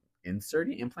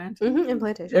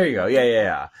 implantation. There you go.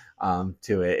 Yeah.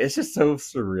 To it. It's just so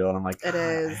surreal. And I'm like, it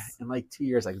is. In like 2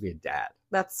 years, I could be a dad.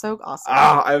 That's so awesome.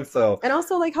 Oh, I'm so. And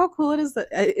also, like, how cool is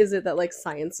it that like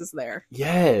science is there?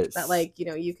 Yes. That like, you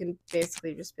know, you can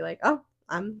basically just be like, oh,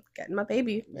 I'm getting my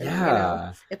baby. And, yeah. You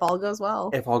know, if all goes well.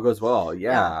 If all goes well,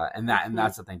 yeah. And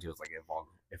that's the thing too. Is like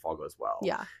if all goes well.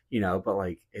 Yeah. You know, but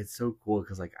like it's so cool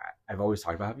because like I've always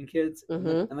talked about having kids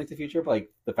in like the future, but like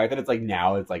the fact that it's like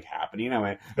now it's like happening, I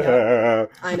went.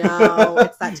 I know,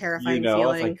 it's that terrifying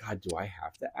feeling. It's like, God, do I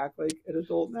have to act like an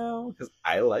adult now? Because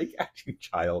I like acting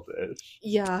childish.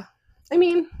 Yeah, I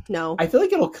mean, no. I feel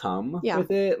like it'll come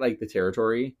with it, like the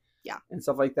territory, and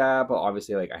stuff like that. But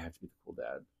obviously, like I have to be the cool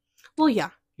dad. Well, yeah,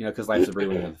 you know, because life's a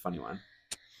really the funny one.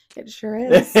 It sure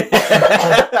is.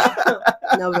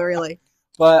 No, but really.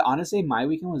 But honestly, my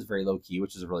weekend was very low key,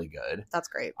 which is really good. That's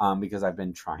great. Because I've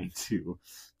been trying to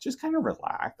just kind of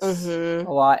relax a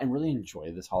lot and really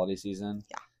enjoy this holiday season.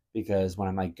 Yeah. Because when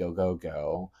I'm like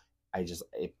go,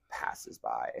 it passes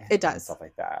by. It does. And stuff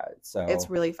like that. So it's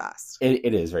really fast.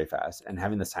 It is very fast. And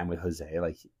having this time with Jose,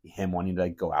 like him wanting to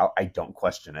like go out, I don't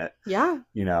question it. Yeah.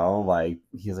 You know, like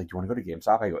he's like, "Do you want to go to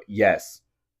GameStop?" I go, "Yes."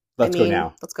 Let's go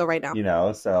now. Let's go right now. You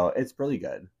know, so it's really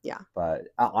good. Yeah. But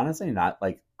honestly, not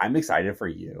like I'm excited for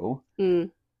you.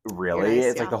 Really, nice,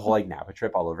 it's like the whole like Napa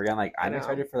trip all over again. Like I'm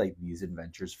excited for like these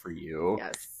adventures for you.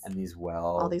 Yes. And these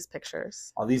all these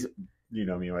pictures. All these, you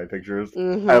know me and my pictures.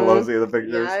 I love seeing the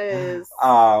pictures. Yes.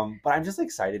 But I'm just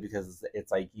excited because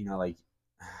it's like, you know, like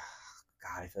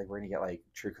God, I feel like we're gonna get like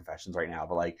true confessions right now.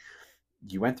 But like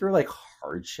you went through like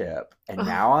hardship, and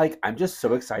now like I'm just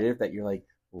so excited that you're like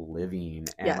living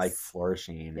and like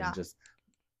flourishing and just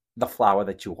the flower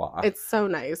that you are. It's so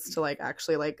nice to like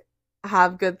actually like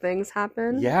have good things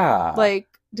happen. Yeah. Like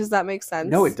Does that make sense?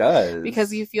 No, it does.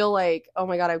 Because you feel like, oh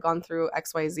my God, I've gone through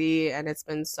XYZ and it's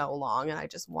been so long and I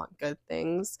just want good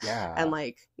things. Yeah. And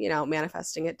like, you know,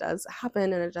 manifesting it does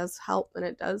happen and it does help and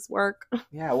it does work.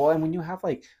 Yeah. Well, and when you have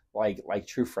like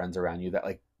true friends around you that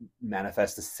like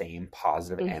manifest the same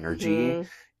positive energy,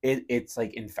 it's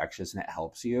like infectious and it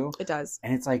helps you. It does.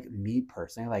 And it's like, me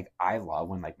personally, like I love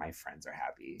when like my friends are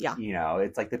happy. Yeah. You know,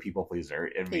 it's like the people pleaser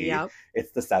in me. Yep.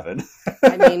 It's the 7.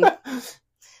 I mean,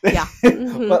 yeah.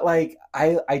 But like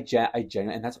I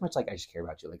genuinely, and that's how much like I just care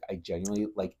about you. Like I genuinely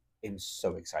like am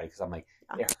so excited because I'm like,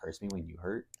 it hurts me when you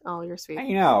hurt. Oh, you're sweet. I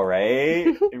know, right?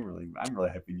 I'm really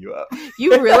hyping you up.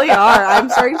 You really are. I'm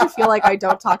starting to feel like I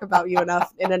don't talk about you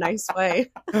enough in a nice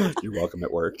way. You're welcome.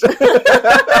 It worked.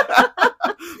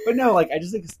 But no, like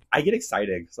I get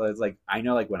excited. So it's like, I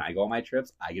know like when I go on my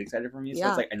trips, I get excited for me. So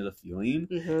it's like, I know the feeling.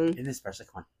 And especially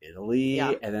like on Italy.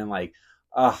 Yeah. And then like,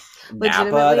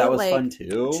 Napa, that was like, fun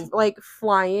too. Like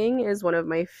flying is one of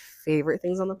my favorite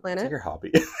things on the planet. It's like your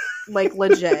hobby. Like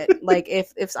legit. Like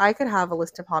if I could have a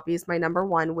list of hobbies, my number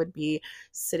one would be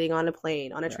sitting on a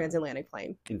plane, on a transatlantic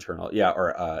plane. Internal. Yeah.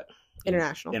 Or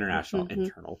international.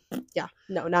 Internal. Yeah.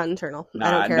 No, not internal. Nah,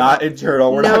 I don't care. Not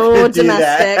internal. We're no not gonna domestic. Do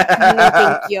that. No,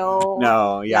 thank you.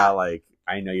 No, like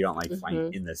I know you don't like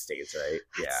flying in the States, right?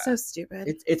 Yeah. It's so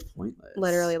stupid. It's pointless.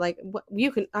 Literally, like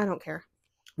you can. I don't care.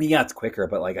 I mean, yeah, it's quicker,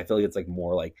 but like I feel like it's like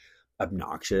more like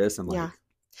obnoxious and like annoying.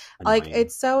 Like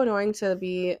it's so annoying to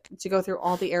go through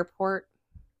all the airport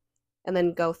and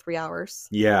then go 3 hours.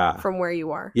 Yeah. From where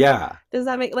you are. Yeah. Does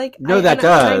that make like no? That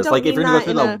does. Like if you're gonna go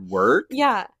through the work,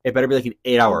 yeah, it better be like an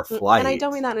 8-hour flight. And I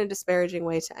don't mean that in a disparaging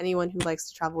way to anyone who likes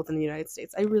to travel within the United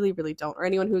States. I really, really don't. Or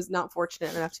anyone who's not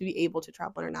fortunate enough to be able to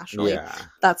travel internationally. Yeah.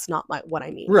 That's not what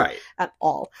I mean. Right. At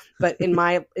all. But in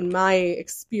my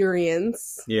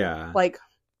experience, yeah, like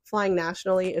flying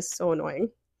nationally is so annoying.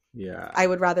 Yeah. I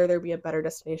would rather there be a better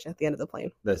destination at the end of the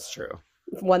plane. That's true.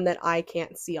 One that I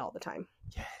can't see all the time.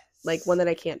 Yes. Like one that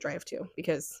I can't drive to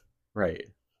because right.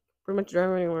 Pretty much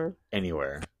drive anywhere.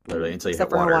 Anywhere. Literally until you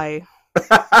except hit for water. Hawaii.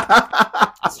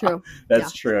 That's true.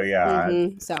 That's true, yeah.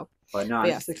 So but no, I'm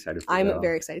just excited for I'm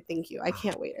very excited. Thank you. I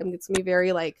can't wait. It's gonna be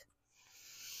very like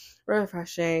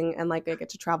refreshing and like I get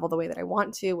to travel the way that I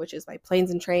want to, which is by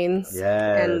planes and trains.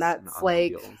 Yes. And that's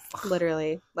like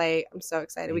literally like I'm so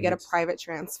excited. We get a private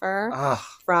transfer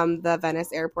from the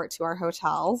Venice airport to our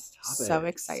hotel. So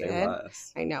excited.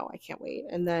 I know, I can't wait.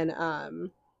 And then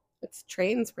it's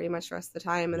trains pretty much the rest of the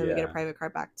time, and then we get a private car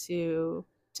back to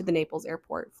the Naples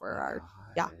airport for our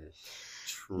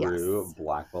True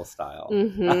Blackwell style.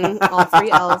 All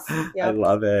 3 L's. Yep. I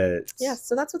love it. Yes,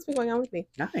 so that's what's been going on with me.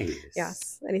 Nice.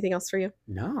 Yes. Anything else for you?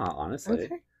 No, honestly.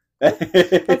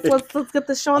 Okay. let's get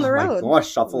this show on the road. My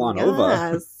gosh, shuffle on over.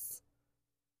 Yes.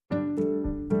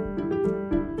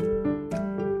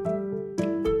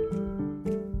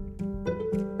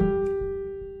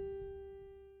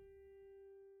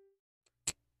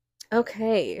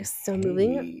 Okay, so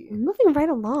moving right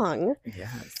along.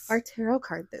 Yes. Our tarot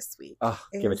card this week. Oh,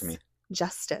 give it to me.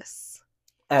 Justice.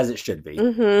 As it should be.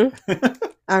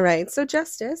 All right, so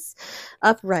Justice,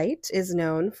 upright, is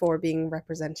known for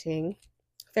representing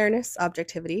fairness,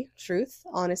 objectivity, truth,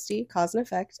 honesty, cause and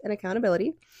effect, and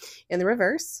accountability. In the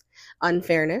reverse,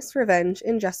 unfairness, revenge,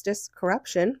 injustice,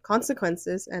 corruption,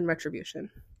 consequences, and retribution.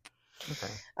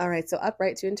 Okay. All right. So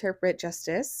upright, to interpret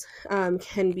justice,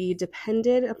 can be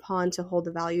depended upon to hold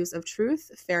the values of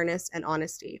truth, fairness, and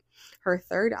honesty. Her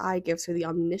third eye gives her the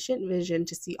omniscient vision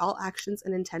to see all actions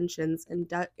and intentions and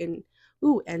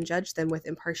judge them with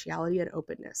impartiality and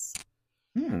openness.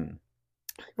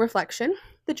 Reflection.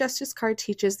 The Justice card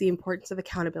teaches the importance of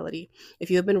accountability. If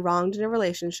you have been wronged in a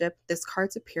relationship, this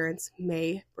card's appearance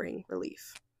may bring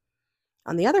relief.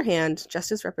 On the other hand,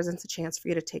 Justice represents a chance for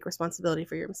you to take responsibility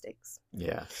for your mistakes.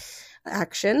 Yeah.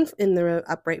 Action in the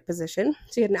upright position.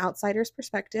 To get an outsider's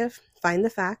perspective, find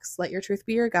the facts, let your truth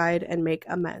be your guide, and make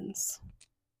amends.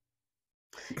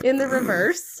 In the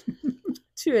reverse,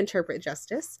 to interpret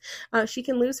justice, she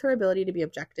can lose her ability to be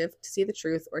objective, to see the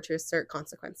truth, or to assert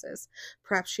consequences.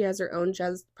 Perhaps she has her own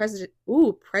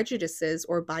prejudices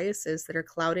or biases that are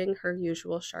clouding her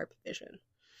usual sharp vision.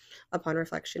 Upon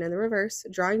reflection in the reverse,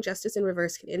 drawing justice in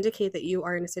reverse can indicate that you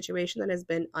are in a situation that has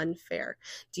been unfair.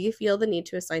 Do you feel the need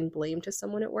to assign blame to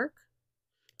someone at work?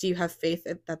 Do you have faith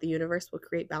that the universe will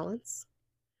create balance?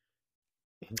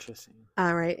 Interesting.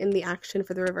 All right. In the action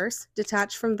for the reverse,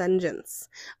 detach from vengeance,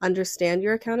 understand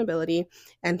your accountability,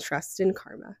 and trust in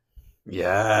karma.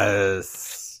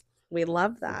 Yes. We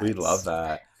love that. We love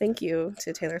that. Thank you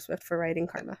to Taylor Swift for writing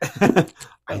karma.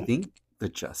 I think the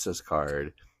Justice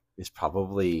card is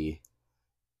probably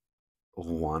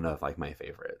one of like my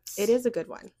favorites. It is a good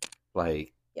one.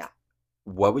 Like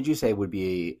what would you say would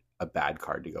be a bad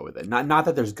card to go with it? Not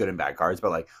that there's good and bad cards,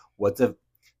 but like, what's a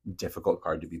difficult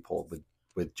card to be pulled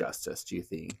with Justice, do you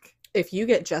think? If you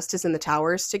get Justice and the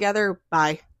Towers together,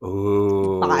 bye.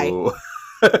 Ooh. Bye.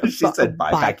 She said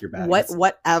bye. Pack your bags.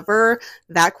 Whatever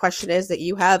that question is that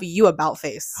you have, you about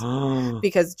face.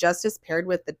 Because Justice paired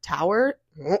with the Tower.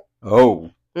 Oh.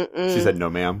 Mm-mm. She said no,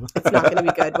 ma'am. It's not going to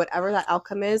be good. Whatever that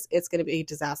outcome is, it's going to be a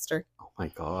disaster. Oh my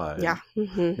God. Yeah.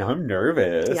 Mm-hmm. Now I'm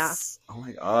nervous. Yeah. Oh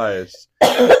my gosh.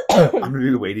 I'm going to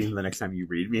be waiting for the next time you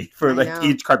read me for like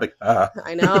each card. Like,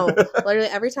 I know. Literally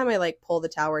every time I like pull the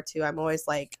Tower too, I'm always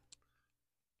like,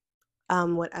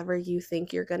 whatever you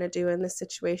think you're going to do in this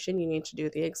situation, you need to do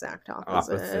the exact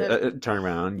opposite. Turn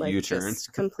around, like, U-turn.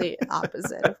 Just complete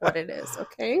opposite of what it is,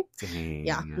 okay? Dang.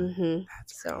 Yeah. Mm-hmm.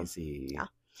 That's crazy. So, yeah.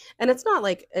 And it's not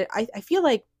like, I feel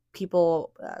like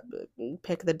people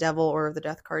pick the Devil or the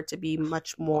Death card to be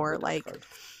much more like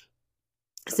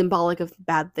symbolic of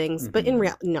bad things. Mm-hmm. But in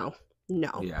reality, no.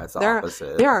 Yeah, it's the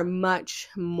opposite. There are much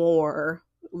more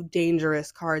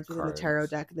dangerous cards within the tarot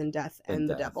deck than Death and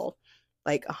the Devil.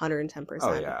 Like 110%.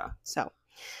 Oh, yeah. So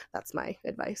that's my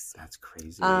advice. That's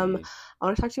crazy. I want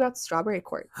to talk to you about strawberry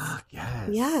quartz.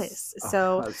 Yes.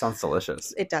 So that sounds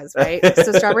delicious. It does, right?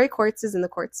 So strawberry quartz is in the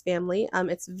quartz family.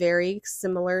 It's very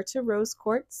similar to rose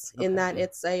quartz in that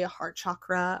it's a heart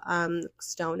chakra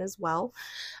stone as well.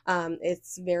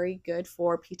 It's very good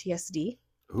for PTSD.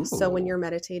 Ooh. So when you're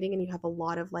meditating and you have a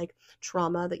lot of like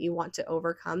trauma that you want to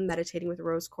overcome, meditating with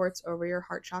rose quartz over your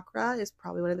heart chakra is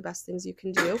probably one of the best things you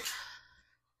can do.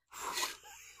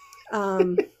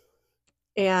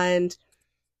 And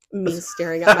me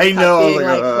staring at my cup being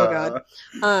like, oh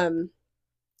God.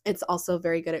 It's also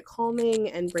very good at calming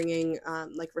and bringing,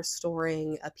 like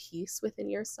restoring a peace within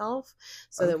yourself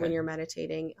so that when you're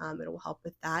meditating, it will help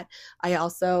with that. I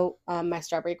also, my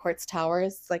strawberry quartz tower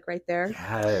is like right there.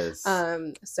 Yes.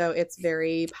 So it's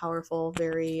very powerful,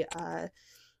 very,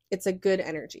 it's a good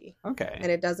energy. Okay.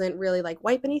 And it doesn't really like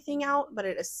wipe anything out, but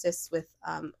it assists with,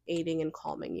 aiding and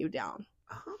calming you down.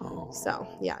 Oh.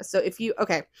 So, yeah. So if you,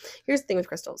 here's the thing with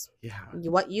crystals. Yeah.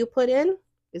 What you put in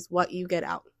is what you get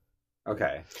out.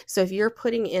 Okay. So if you're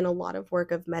putting in a lot of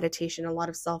work of meditation, a lot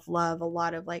of self-love, a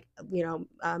lot of like,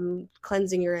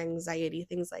 cleansing your anxiety,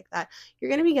 things like that, you're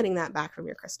going to be getting that back from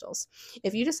your crystals.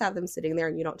 If you just have them sitting there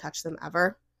and you don't touch them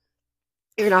ever,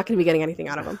 you're not going to be getting anything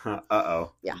out of them.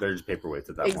 Uh-oh. Yeah. They're just paperweights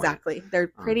at that point. Exactly. They're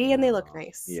pretty and they look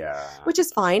nice. Yeah. Which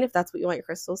is fine if that's what you want your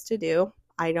crystals to do.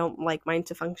 I don't like mine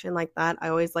to function like that. I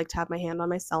always like to have my hand on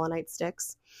my selenite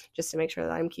sticks just to make sure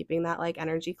that I'm keeping that like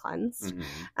energy cleansed. Mm-hmm.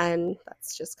 And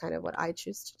that's just kind of what I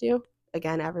choose to do.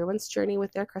 Again, everyone's journey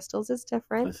with their crystals is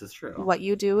different. This is true. What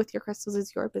you do with your crystals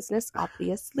is your business,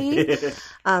 obviously.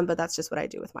 But that's just what I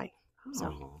do with mine.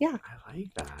 So yeah, I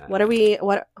like that. What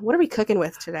are we cooking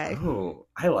with today? Oh,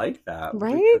 I like that.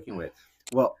 Right? What are we cooking with?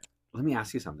 Well, let me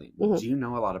ask you something. Mm-hmm. Do you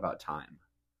know a lot about time?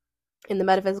 In the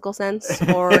metaphysical sense,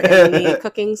 or in the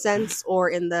cooking sense, or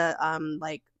in the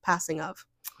like passing of?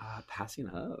 Passing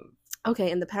of. Okay,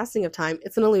 in the passing of time,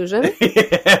 it's an illusion.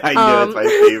 I know, it's my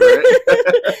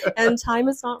favorite. And time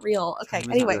is not real. Okay,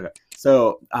 anyway.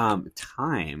 So,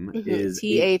 time is...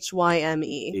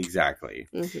 THYME. Exactly.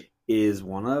 Mm-hmm. Is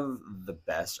one of the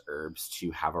best herbs to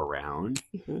have around,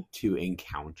 to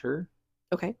encounter.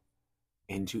 Okay.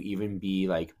 And to even be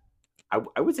like,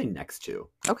 I would say next to.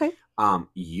 Okay.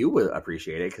 You would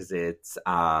appreciate it because it's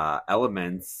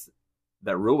elements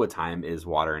that rule with time is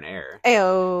water and air.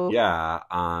 Ayo. Yeah.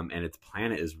 And its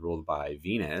planet is ruled by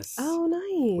Venus. Oh,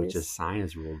 nice. Which is sign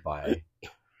is ruled by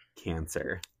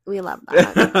Cancer. We love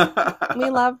that. We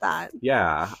love that.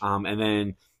 Yeah. And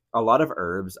then a lot of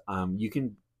herbs, you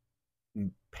can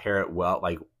pair it well,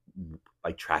 like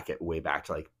track it way back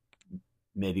to like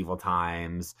medieval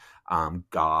times,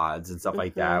 gods and stuff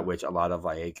like that, which a lot of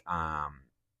like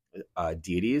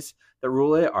deities that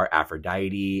rule it are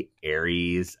Aphrodite,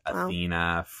 Ares,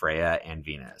 Athena, Freya, and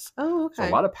Venus. Oh, okay. So a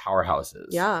lot of powerhouses.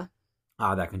 Yeah.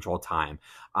 That control time.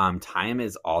 Time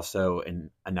is also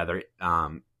another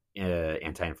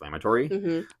anti-inflammatory.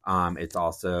 It's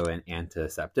also an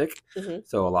antiseptic.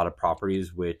 So a lot of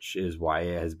properties, which is why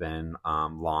it has been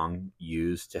long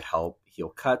used to help heal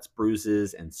cuts,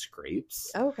 bruises, and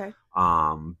scrapes. Oh, okay.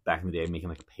 Back in the day, making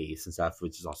like a paste and stuff,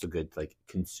 which is also good to like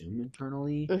consume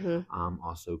internally.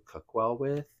 Also cook well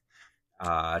with.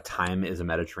 Thyme is a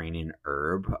Mediterranean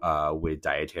herb with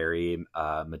dietary,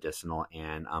 medicinal,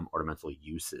 and ornamental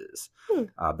uses.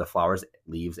 The flowers,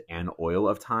 leaves, and oil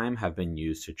of thyme have been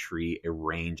used to treat a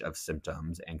range of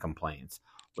symptoms and complaints.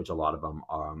 which a lot of them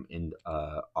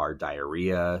are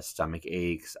diarrhea, stomach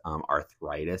aches,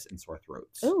 arthritis, and sore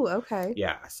throats. Oh, okay.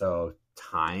 Yeah, so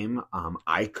thyme,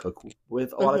 I cook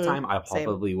with a lot of thyme. I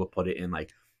probably will put it in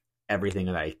like everything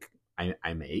that I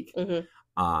make,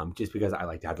 just because I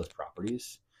like to have those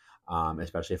properties,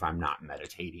 especially if I'm not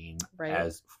meditating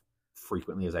as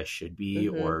frequently as I should be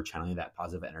or channeling that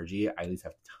positive energy. I at least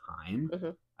have time.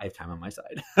 I have time on my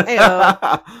side,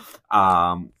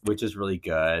 which is really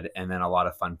good. And then a lot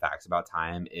of fun facts about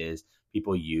thyme is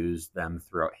people use them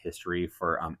throughout history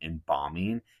for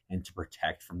embalming and to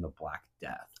protect from the Black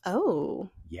Death. Oh.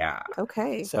 Yeah.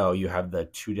 Okay. So you have the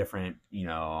two different, you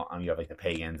have like the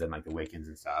pagans and like the Wiccans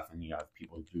and stuff, and you have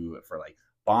people who do it for like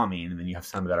bombing, and then you have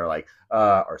some that are like,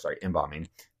 embalming.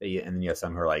 And then you have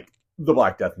some who are like, the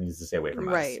Black Death needs to stay away from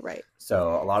us. Right.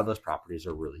 So a lot of those properties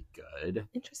are really good.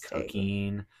 Interesting.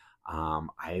 Cooking.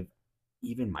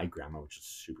 Even my grandma, which is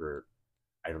super,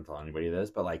 I don't tell anybody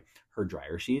this, but like her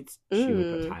dryer sheets, she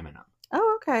would put thyme in them.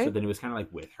 Oh, okay. So then it was kind of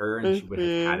like with her, and she would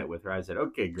have had it with her. I said,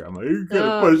 "Okay, Grandma, you're kind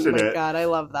of pushing it." Oh my God, I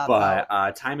love that.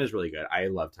 But thyme is really good. I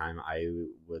love thyme. I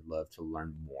would love to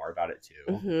learn more about it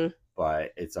too.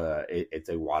 But it's a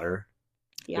water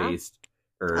based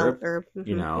herb.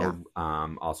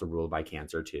 Also ruled by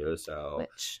cancer too. So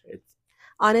it's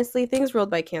honestly, things ruled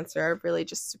by cancer are really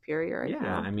just superior.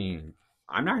 I mean,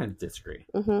 I'm not going to disagree.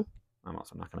 I'm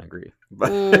also not going to agree. But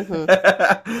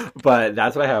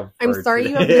that's what I have. I'm sorry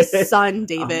you have this son,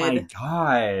 David. Oh my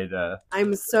God.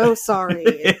 I'm so sorry.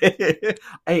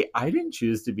 Hey, I didn't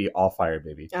choose to be all fire,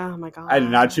 baby. Oh my God. I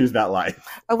did not choose that life.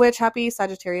 Which, happy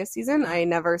Sagittarius season. I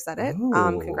never said it.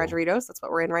 Congratulations. That's what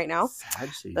we're in right now.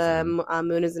 Sag season. The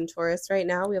moon is in Taurus right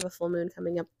now. We have a full moon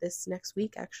coming up this next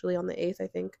week, actually, on the 8th, I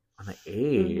think. On the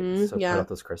 8th. So put out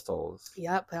those crystals.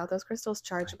 Yeah, put out those crystals.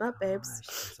 Charge them up,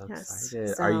 babes. I'm so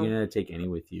excited. Are you going to take any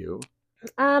with you?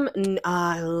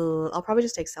 I'll probably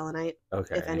just take selenite.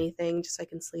 Okay. If anything, just so I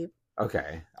can sleep.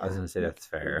 Okay. I was going to say that's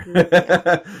fair.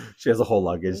 She has a whole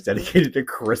luggage dedicated to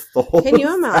crystals. Can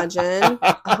you imagine?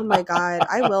 Oh my God.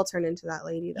 I will turn into that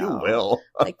lady though. You will.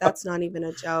 Like, that's not even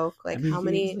a joke. Like, how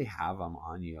many? You usually have them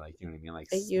on you. Like, you know what I mean? Like,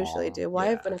 I usually do. Well, I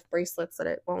have enough bracelets that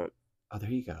it won't. Oh, there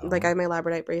you go. Like, I have my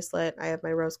labradorite bracelet. I have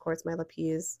my rose quartz, my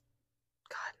lapis.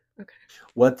 God. Okay.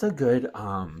 What's a good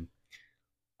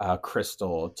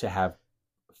crystal to have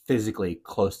physically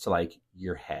close to like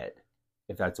your head?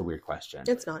 If that's a weird question.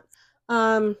 It's not.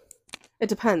 It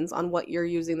depends on what you're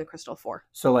using the crystal for.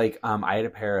 So like, I had a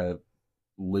pair of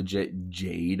legit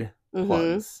jade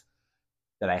plugs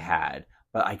that I had,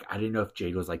 but like, I didn't know if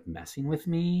jade was like messing with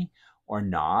me or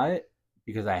not.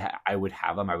 Because I would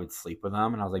have them, I would sleep with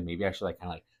them, and I was like, maybe I should like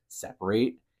kind of like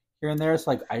separate here and there.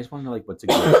 So like, I just want to know like what's a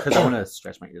good, because I want to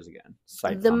stretch my ears again.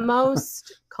 The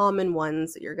most common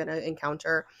ones that you're going to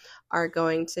encounter are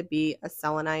going to be a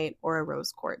selenite or a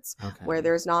rose quartz, where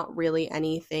there's not really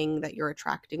anything that you're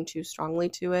attracting too strongly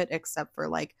to it, except for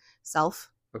like self,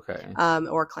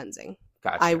 or cleansing.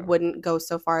 Gotcha. I wouldn't go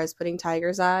so far as putting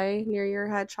tiger's eye near your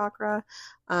head chakra.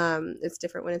 It's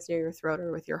different when it's near your throat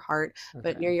or with your heart,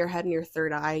 but near your head and your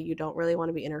third eye, you don't really want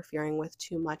to be interfering with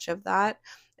too much of that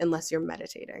unless you're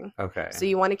meditating. Okay. So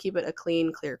you want to keep it a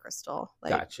clean, clear crystal.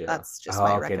 Like, gotcha. That's just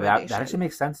my recommendation. That actually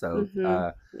makes sense though.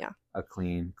 A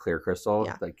clean, clear crystal.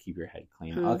 Yeah. Like, keep your head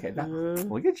clean. Okay.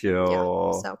 Look at you.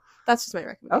 Yeah. So that's just my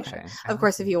recommendation. Okay. Of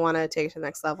course, if you want to take it to the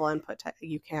next level and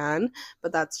you can,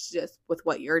 but that's just with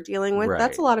what you're dealing with. Right.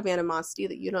 That's a lot of animosity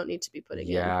that you don't need to be putting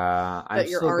in. Yeah. I'm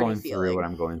you're still going feeling. Through what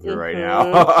I'm going through right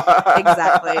now.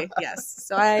 Exactly. Yes.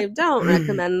 So I don't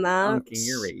recommend that. I'm king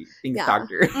your rate. Thanks,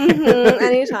 doctor.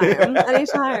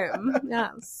 Anytime.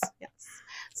 Yes.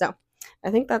 So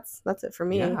I think that's it for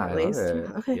me, at least.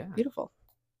 Okay. Yeah. Beautiful.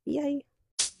 Yay.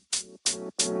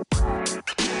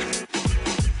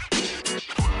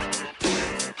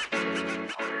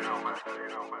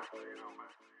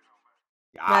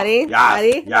 Ready? Yes.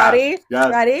 Ready? Yes. Ready?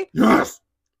 Yes. Ready? Yes.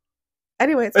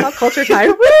 Anyway, it's pop culture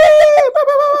time.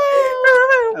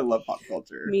 I love pop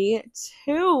culture. Me too.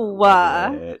 Who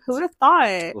would have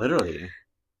thought? Literally.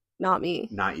 Not me.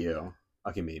 Not you.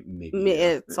 Okay, maybe. Me,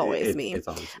 it's always me. It's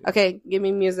always you. Okay, give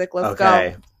me music. Let's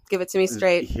go. Give it to me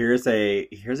straight. Here's a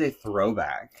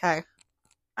throwback. Okay.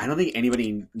 I don't think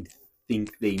anybody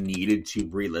think they needed to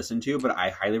re-listen to, but I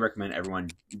highly recommend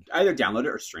everyone either download it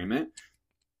or stream it.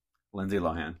 Lindsay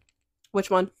Lohan. Which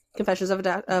one? Confessions of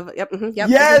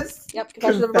Yes. Yep.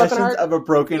 Confessions of a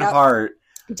Broken Heart.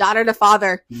 Daughter to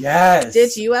father. Yes.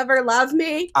 Did you ever love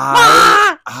me?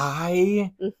 I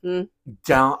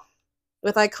don't.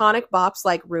 With iconic bops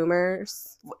like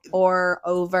Rumors or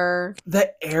Over.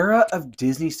 The era of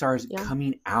Disney stars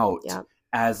coming out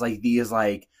as like these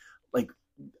like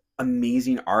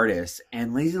amazing artists,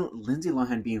 and Lindsay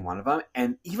Lohan being one of them.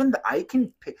 And even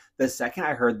the second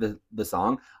I heard the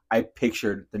song, I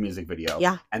pictured the music video.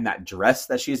 Yeah. And that dress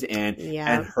that she's in,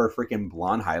 Yeah. and her freaking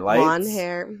blonde highlights. Blonde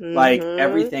hair. Mm-hmm. Like,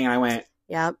 everything. I went,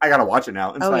 yep. I gotta watch it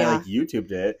now. And so I like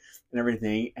YouTubed it and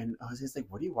everything. And I was just like,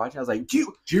 what are you watching? I was like, do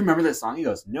you remember this song? He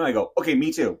goes, no. I go, okay,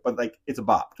 me too. But like, it's a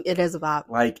bop. It is a bop.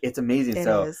 Like, it's amazing. It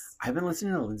so is. I've been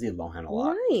listening to Lindsay Lohan a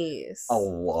lot. Nice. A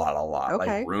lot.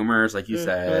 Okay. Like Rumors, like you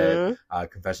said,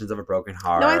 Confessions of a Broken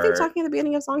Heart. No, I think talking at the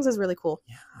beginning of songs is really cool.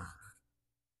 Yeah.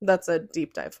 That's a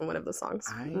deep dive from one of the songs.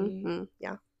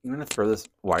 Yeah. I'm going to throw this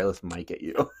wireless mic at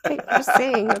you. Hey, I'm just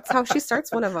saying, that's how she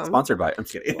starts one of them. Sponsored by, I'm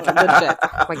just kidding. Legit.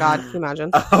 Oh my God, can you imagine?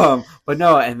 But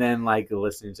no, and then like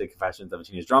listening to Confessions of a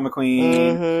Teenage Drama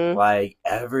Queen, like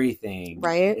everything.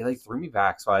 Right? It like threw me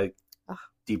back, so I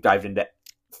deep dived into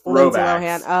Lindsay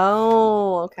throwbacks. Lohan.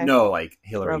 Oh, okay. No, like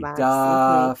Hilary Throwbacks.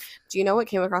 Duff. Do you know what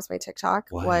came across my TikTok?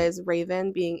 What? Was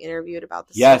Raven being interviewed about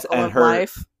the Yes, circle and of her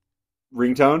life.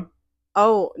 ringtone.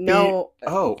 Oh no!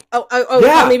 Oh,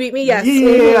 yeah. Only beat me. Yes,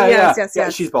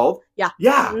 yes. She's bald. Yeah.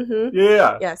 Mm-hmm.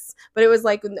 Yeah. Yes, but it was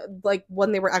like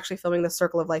when they were actually filming the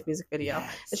Circle of Life music video,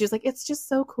 and she was like, "It's just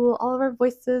so cool, all of our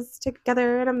voices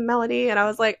together in a melody," and I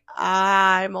was like,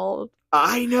 "I'm old."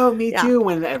 I know, me too.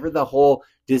 Whenever the whole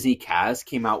Disney cast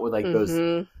came out with like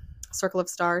those Circle of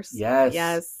Stars,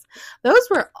 yes, those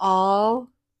were all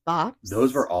bops.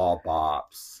 Those were all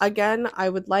bops. Again, I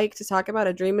would like to talk about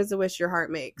A Dream Is a Wish Your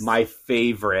Heart Makes. My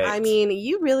favorite. I mean,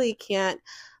 you really can't.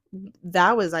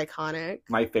 That was iconic.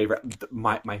 My favorite.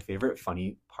 My favorite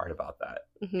funny part about that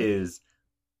is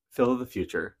Phil of the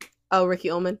Future. Oh, Ricky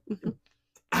Ullman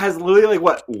has literally like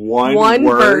what one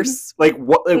word? Verse, like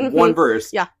what one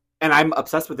verse. Yeah. And I'm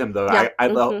obsessed with him though. Yeah.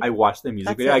 I watched the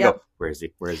music video. I go, where is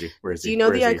he? Where is he? Where is he? Do you know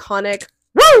the iconic?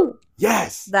 Woo?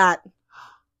 Yes. That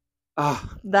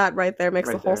right there makes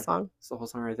the whole song. It's the whole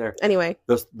song right there. Anyway,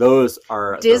 those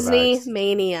are Disney throwbacks.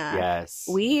 Mania. Yes,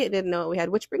 we didn't know what we had,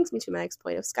 which brings me to my next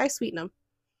point of Sky Sweetnam,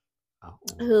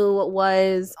 who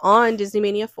was on Disney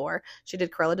Mania 4. She did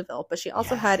Cruella de Vil, but she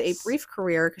also had a brief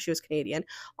career because she was Canadian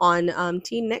on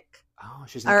Teen Nick. Oh,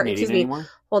 she's not Canadian anymore.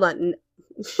 Hold on.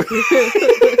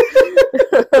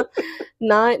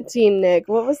 Not Teen Nick.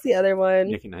 What was the other one?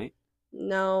 Nick and Knight?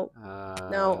 No.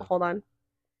 No, hold on.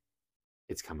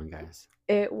 It's coming, guys.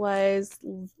 It was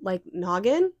like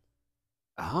Noggin.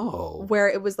 Oh. Where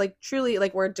it was like truly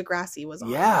like where Degrassi was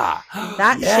on. Yeah.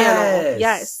 That channel.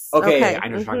 Yes. Okay. I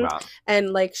know what you're talking about.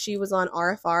 And like she was on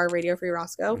RFR, Radio Free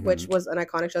Roscoe, which was an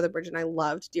iconic show that Bridget and I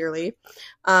loved dearly.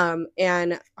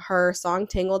 And her song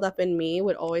Tangled Up in Me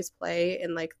would always play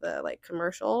in like the like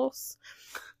commercials.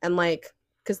 And like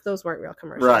because those weren't real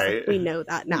commercials. Right. Like, we know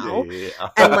that now. Yeah.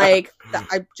 And like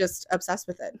I'm just obsessed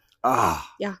with it.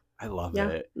 Yeah. I love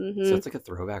it. Mm-hmm. So it's like a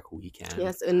throwback weekend.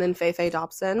 Yes, and then Faye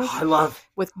Dobson. I love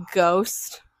with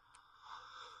Ghost.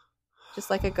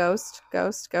 Just like a ghost.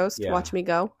 Yeah. Watch me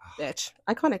go, bitch.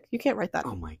 Iconic. You can't write that.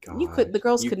 Oh my god. The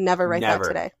girls could never write that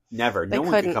today. Never. They no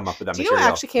couldn't. one could come up with that. Do material. You know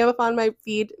what actually came up on my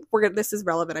feed? This is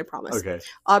relevant, I promise. Okay.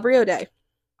 Aubrey O'Day.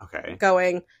 Okay.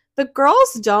 Going. The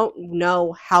girls don't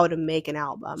know how to make an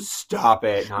album. Stop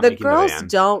it. The girls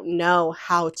don't know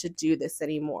how to do this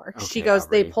anymore. Okay, she goes,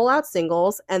 Aubrey. they pull out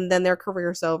singles and then their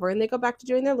career's over and they go back to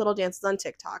doing their little dances on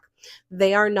TikTok.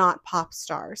 They are not pop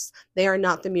stars. They are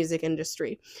not the music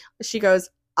industry. She goes,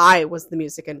 I was the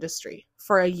music industry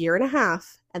for a year and a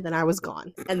half and then I was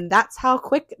gone. And that's how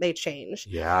quick they change.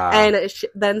 Yeah. And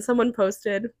then someone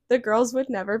posted, the girls would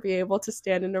never be able to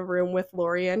stand in a room with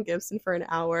Lorianne Gibson for an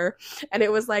hour. And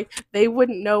it was like, they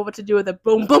wouldn't know what to do with a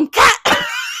boom boom cat.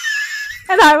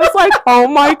 And I was like, oh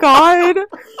my God,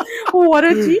 what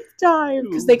a deep dive.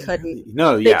 Because they couldn't.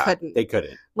 No, they couldn't. They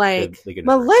couldn't. Like, they couldn't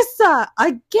Melissa,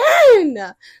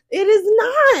 again, it is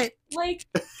not. Like,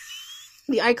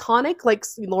 the iconic, like,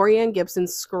 Lorianne Gibson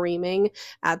screaming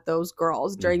at those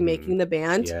girls during making the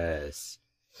band. Yes.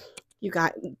 You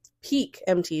got peak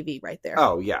MTV right there.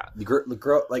 Oh, yeah. The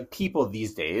girl, like, people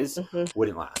these days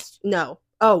wouldn't last. No.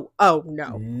 Oh,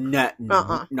 no.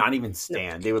 Not even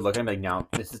stand. No. They would look at me like, no,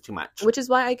 this is too much. Which is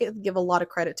why I give a lot of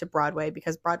credit to Broadway,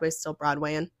 because Broadway's still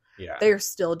Broadwayin'. Yeah. They're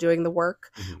still doing the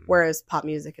work, whereas pop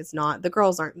music is not. The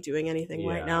girls aren't doing anything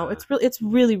right now. It's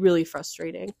really, really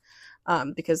frustrating.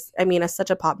 Because I mean, as such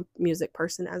a pop music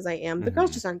person as I am, the girls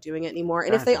just aren't doing it anymore.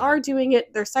 And if they are doing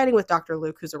it, they're siding with Dr.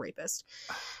 Luke, who's a rapist.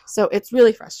 So it's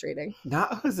really frustrating.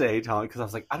 Not Jose telling, because I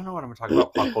was like, I don't know what I'm going to talk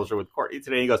about pop culture with Courtney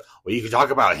today. He goes, well, you can talk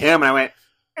about him. And I went,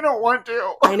 I don't want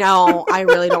to. I know. I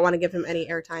really don't want to give him any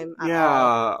airtime at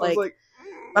all. I was like,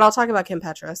 but I'll talk about Kim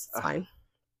Petras. It's fine.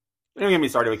 Don't get me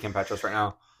started with Kim Petras right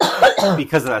now.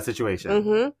 because of that situation.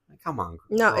 Mm-hmm. Like, come on, girl.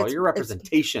 No, Your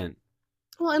representation.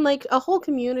 Well, and like a whole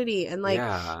community, and like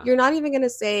you're not even gonna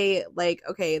say like,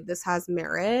 okay, this has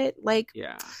merit, like,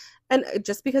 and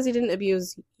just because he didn't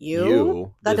abuse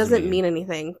you that doesn't mean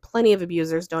anything. Plenty of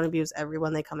abusers don't abuse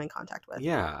everyone they come in contact with.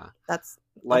 Yeah, that's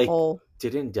like the whole.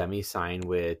 Didn't Demi sign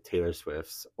with Taylor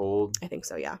Swift's old? I think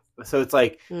so. Yeah. So it's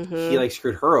like he like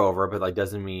screwed her over, but like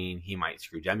doesn't mean he might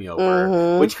screw Demi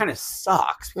over, which kind of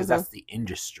sucks because that's the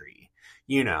industry,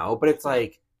 you know. But it's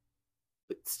like.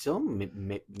 But still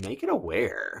make it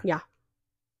aware. Yeah.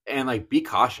 And, like, be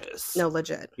cautious. No,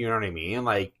 legit. You know what I mean?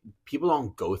 Like, people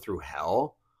don't go through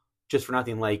hell just for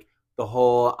nothing. Like, the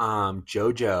whole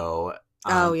JoJo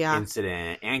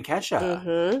incident and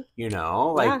Kesha. You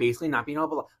know? Like, basically not being able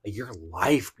to... Like, your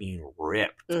life being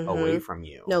ripped away from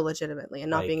you. No, legitimately.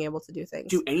 And not being able to do things.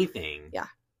 Do anything. Yeah.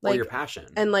 Like, your passion.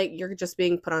 And, like, you're just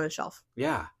being put on a shelf.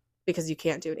 Yeah. Because you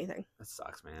can't do anything. That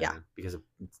sucks, man. Yeah. Because of...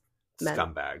 Men.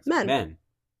 Scumbags. Men.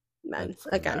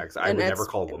 Again. I would never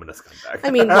call a woman a scumbag.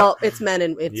 I mean, well, it's men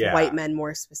and it's white men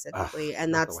more specifically.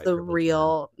 And that's the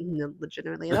real,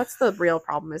 legitimately, that's the real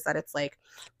problem is that it's like,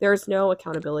 there's no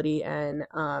accountability and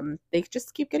they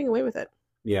just keep getting away with it.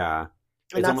 Yeah.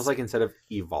 It's almost like instead of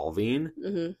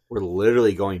evolving, we're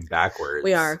literally going backwards.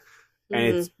 We are.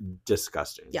 And it's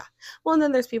disgusting. Yeah. Well, and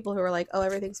then there's people who are like, oh,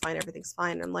 everything's fine.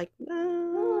 And I'm like,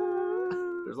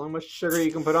 there's only much sugar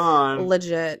you can put on.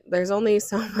 Legit. There's only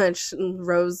so much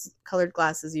rose-colored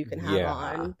glasses you can have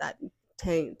on that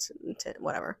taint,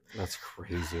 whatever. That's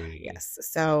crazy. Yes.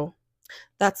 So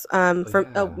that's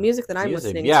for music that I'm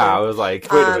listening to. Yeah, I was like,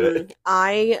 wait a minute.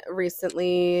 I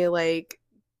recently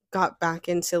got back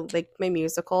into like my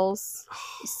musicals.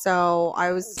 So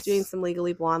I was doing some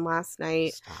Legally Blonde last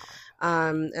night.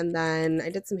 And then I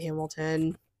did some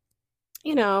Hamilton.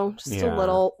 You know, just a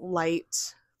little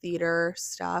light theater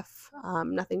stuff,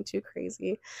 nothing too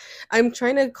crazy. I'm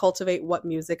trying to cultivate what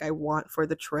music I want for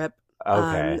the trip.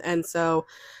 And so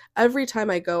every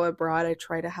time I go abroad, I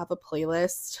try to have a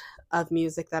playlist of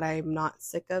music that I'm not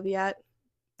sick of yet.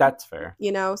 That's fair.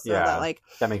 You know, so that like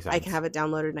that makes sense. I can have it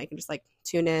downloaded and I can just like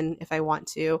tune in if I want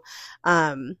to,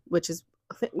 which is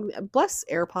bless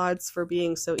AirPods for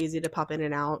being so easy to pop in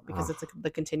and out because it's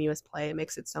the continuous play. It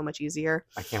makes it so much easier.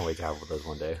 I can't wait to have those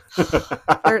one day.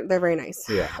 They're very nice.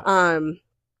 Yeah.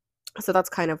 So that's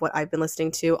kind of what I've been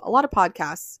listening to. A lot of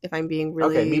podcasts, if I'm being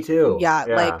really... Okay, me too. Yeah,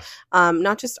 like,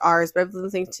 not just ours, but I've been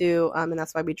listening to, and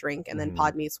That's Why We Drink, and then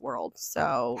Pod Meets World,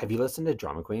 so... Have you listened to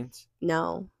Drama Queens?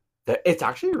 No. It's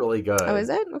actually really good. Oh, is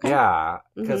it? Okay. Yeah,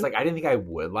 because, like, I didn't think I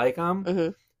would like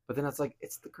them. But then it's like,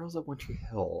 it's the girls of Winter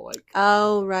Hill. Like,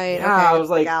 oh, right. Yeah, okay. I was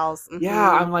like, gals. Yeah,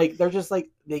 I'm like, they're just like,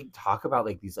 they talk about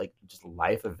like these like just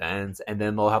life events. And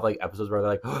then they'll have like episodes where they're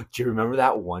like, oh, do you remember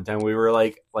that one time we were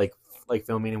like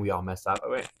filming and we all messed up?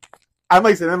 Wait. I'm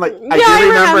like sitting like,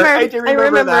 I do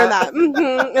remember that.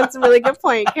 That's a really good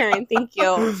point, Karen. Thank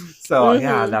you. So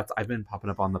yeah, I've been popping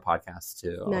up on the podcast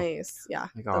too. Nice. Yeah,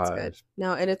 that's good.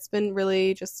 No, and it's been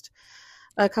really just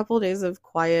a couple of days of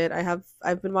quiet.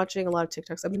 I've been watching a lot of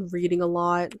TikToks. I've been reading a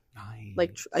lot. Nice.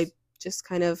 Like I just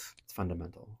kind of. It's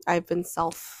fundamental. I've been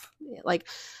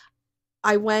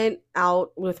I went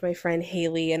out with my friend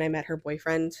Haley and I met her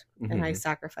boyfriend and I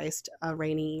sacrificed a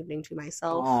rainy evening to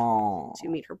myself to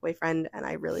meet her boyfriend and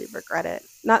I really regret it.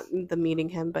 Not the meeting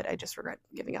him, but I just regret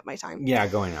giving up my time. Yeah,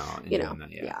 going out. You know,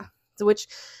 yeah. So which,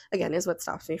 again, is what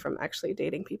stops me from actually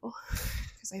dating people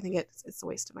because I think it's a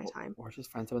waste of my time. Or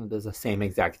just find someone that does the same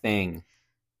exact thing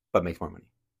but makes more money.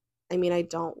 I mean, I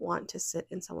don't want to sit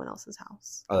in someone else's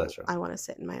house. Oh, that's true. I want to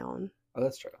sit in my own. Oh,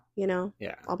 that's true. You know?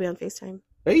 Yeah. I'll be on FaceTime.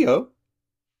 There you go.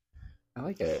 I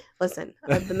like it. Listen,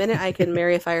 the minute I can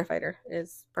marry a firefighter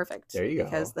is perfect. There you go.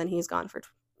 Because then he's gone for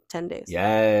 10 days.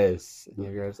 Yes.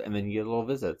 And then you get little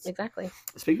visits. Exactly.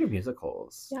 Speaking of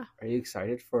musicals, yeah. Are you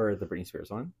excited for the Britney Spears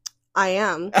one? I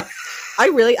am. I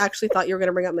really actually thought you were going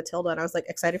to bring up Matilda, and I was like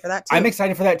excited for that too. I'm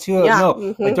excited for that too. Yeah.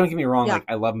 No, like don't get me wrong. Yeah. Like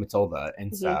I love Matilda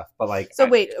and stuff, but like. So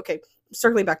wait, okay.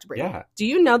 Circling back to Britney. Yeah. Do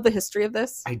you know the history of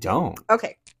this? I don't.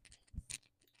 Okay.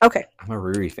 I'm a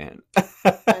Riri fan.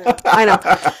 I know.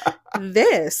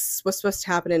 This was supposed to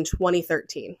happen in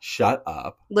 2013. Shut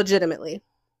up. Legitimately.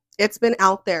 It's been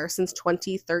out there since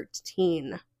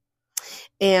 2013.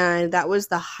 And that was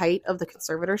the height of the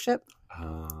conservatorship.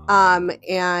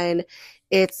 And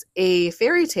it's a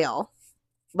fairy tale,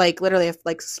 like literally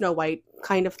like Snow White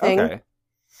kind of thing,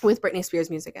 with Britney Spears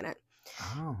music in it.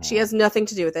 She has nothing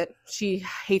to do with it. She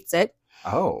hates it.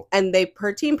 Oh. And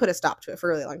her team put a stop to it for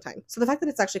a really long time. So the fact that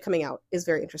it's actually coming out is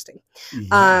very interesting.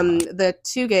 Yeah. The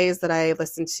two gays that I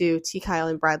listened to, T. Kyle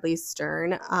and Bradley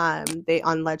Stern, they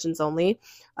on Legends Only,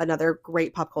 another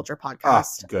great pop culture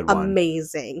podcast. Good one.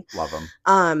 Amazing. Love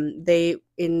them. They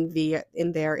in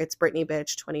their It's Britney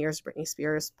Bitch 20 Years of Britney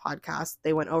Spears podcast,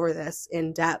 they went over this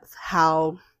in depth,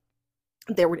 how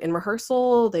they were in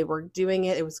rehearsal, they were doing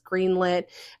it was greenlit,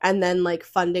 and then like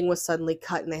funding was suddenly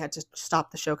cut and they had to stop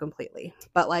the show completely.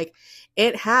 But like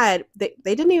it had they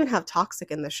didn't even have Toxic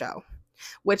in the show,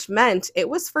 which meant it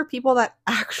was for people that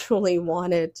actually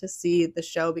wanted to see the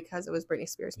show because it was Britney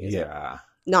Spears music,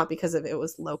 not because of it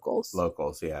was locals.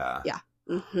 Yeah.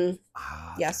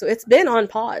 Yeah, so it's been on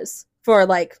pause for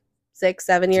like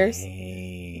 6-7 years.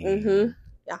 Dang.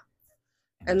 Yeah.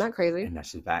 Isn't that crazy? And now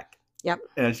she's back. Yep.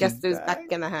 Guess who's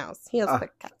back in the house? Here's the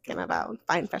cat in about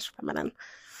fine, fresh, feminine.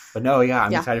 But no,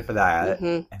 I'm excited for that.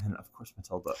 And then, of course,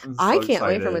 Matilda. I can't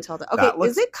wait for Matilda. Okay,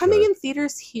 is it coming in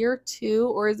theaters here too,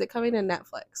 or is it coming to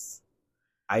Netflix?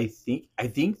 I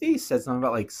think they said something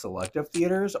about like selective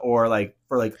theaters or like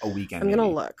for like a weekend. I'm gonna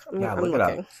look. I'm look looking. it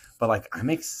up. But like,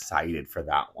 I'm excited for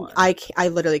that one. I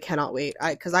literally cannot wait.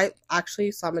 Because I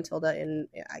actually saw Matilda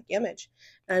at Gamage,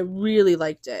 and I really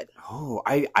liked it. Oh,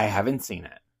 I haven't seen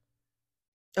it.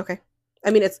 Okay,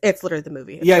 I mean it's literally the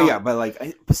movie. It's but like,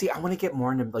 I want to get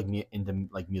more into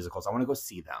musicals. I want to go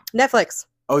see them. Netflix.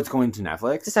 Oh, it's going to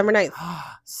Netflix December 9th.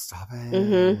 Stop it!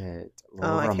 Mm-hmm.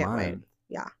 Oh, I can't wait.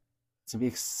 Yeah, it's gonna be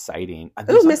exciting.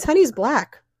 Ooh, Miss Honey's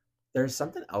Black. There's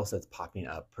something else that's popping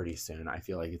up pretty soon. I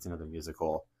feel like it's another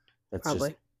musical that's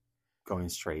just going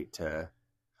straight to.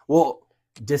 Well,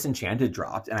 Disenchanted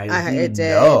dropped, and it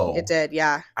did.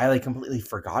 Yeah, I like completely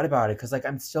forgot about it because like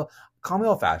I'm still. Call me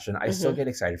old fashioned. I still get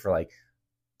excited for like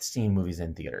seeing movies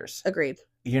in theaters. Agreed.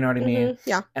 You know what I mean?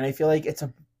 Yeah. And I feel like it's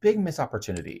a big missed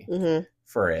opportunity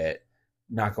for it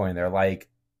not going there. Like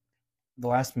the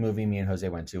last movie me and Jose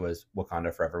went to was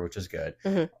Wakanda Forever, which is good,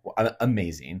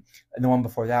 amazing. And the one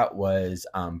before that was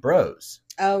Bros.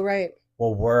 Oh right.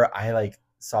 Well, I like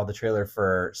saw the trailer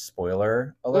for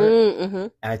Spoiler Alert,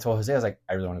 and I told Jose, I was like,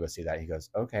 I really want to go see that. He goes,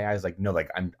 okay. I was like, no,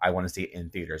 like I want to see it in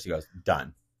theaters. He goes,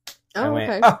 done. Oh, I went,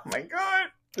 okay. Oh my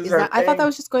god! I thought that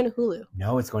was just going to Hulu.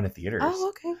 No, it's going to theaters. Oh,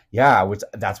 okay. Yeah,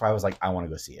 that's why I was like, I want to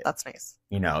go see it. That's nice.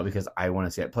 Because I want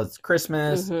to see it. Plus, it's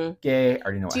Christmas, gay. I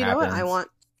already know what happens. Do you know what I want?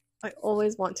 I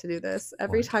always want to do this.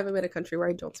 Every time I'm in a country where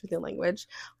I don't speak the language,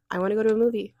 I want to go to a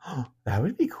movie. That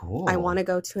would be cool. I want to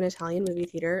go to an Italian movie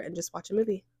theater and just watch a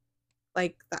movie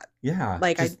like that. Yeah,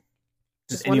 like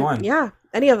just anyone.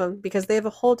 Any of them, because they have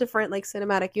a whole different like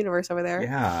cinematic universe over there.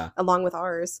 Yeah, along with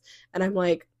ours, and I'm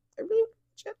like, I really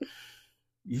watch it.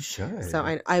 You should. So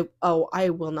I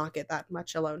will not get that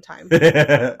much alone time.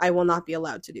 I will not be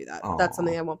allowed to do that. Aww. That's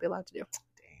something I won't be allowed to do.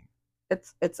 Dang.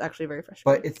 It's actually very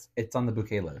frustrating. But it's on the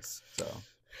bouquet list, so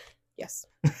yes.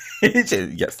 Yes. It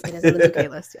is on the bouquet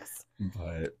list, yes.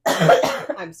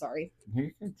 But I'm sorry.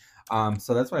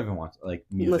 So that's what I've been watching, like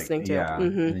music. Listening to. Yeah.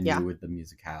 And then you with the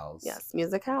musicals. Yes,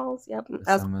 musicals. Yep.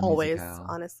 As always, musicals.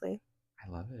 Honestly. I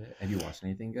love it. Have you watched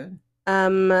anything good?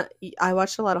 I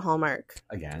watched a lot of Hallmark.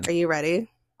 Again. Are you ready?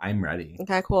 I'm ready.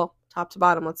 Okay, cool. Top to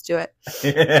bottom, let's do it.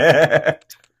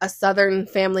 A Southern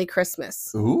Family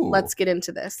Christmas. Ooh. Let's get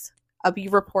into this. A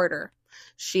reporter.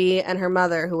 She and her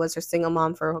mother, who was her single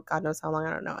mom for God knows how long, I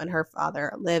don't know, and her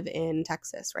father live in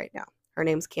Texas right now. Her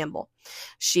name's Campbell.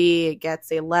 She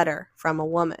gets a letter from a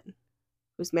woman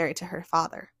who's married to her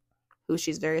father, who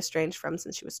she's very estranged from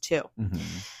since she was 2. Mm-hmm.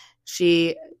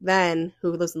 She then,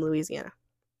 who lives in Louisiana,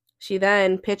 she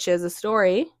then pitches a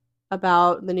story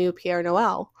about the new Pierre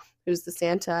Noel, who's the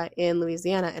Santa in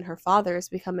Louisiana, and her father is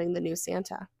becoming the new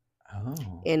Santa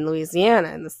in Louisiana,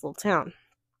 in this little town.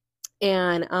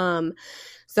 And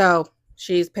so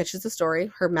she pitches the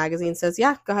story. Her magazine says,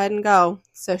 yeah, go ahead and go.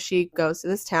 So she goes to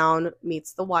this town,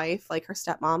 meets the wife, like her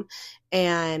stepmom,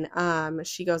 and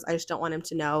she goes, I just don't want him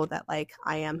to know that, like,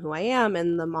 I am who I am.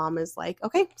 And the mom is like,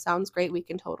 okay, sounds great. We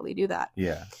can totally do that.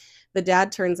 Yeah. The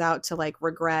dad turns out to, like,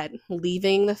 regret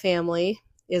leaving the family,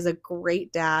 is a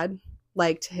great dad,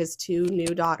 like, to his 2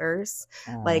 new daughters,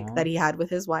 like, that he had with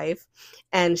his wife.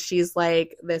 And she's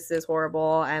like, this is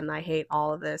horrible, and I hate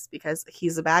all of this because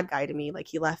he's a bad guy to me. Like,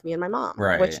 he left me and my mom.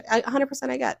 Right. Which 100%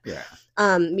 I get.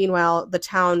 Yeah. Meanwhile, the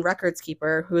town records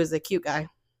keeper, who is a cute guy,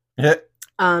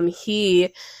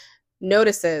 he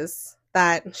notices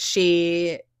that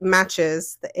she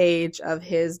matches the age of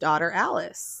his daughter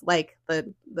Alice, like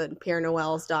the Pierre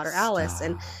Noel's daughter Alice.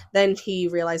 And then he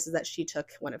realizes that she took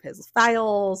one of his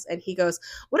files, and he goes,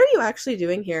 what are you actually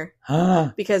doing here?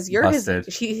 Because you're busted.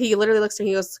 He literally looks at him,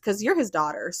 he goes, because you're his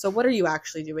daughter, so what are you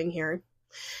actually doing here?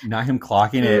 Not him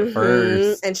clocking it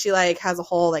first. And she like has a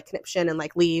whole like conniption and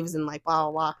like leaves and like blah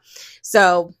blah blah.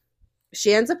 So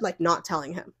she ends up like not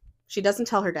telling him. She doesn't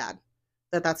tell her dad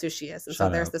that that's who she is. And so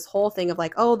there's this whole thing of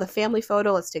like, oh, the family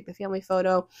photo, let's take the family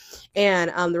photo. And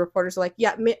the reporters are like,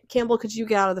 yeah, Campbell, could you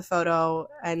get out of the photo?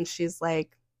 And she's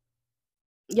like,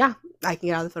 yeah, I can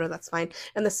get out of the photo, that's fine.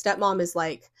 And the stepmom is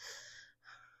like,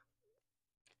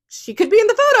 she could be in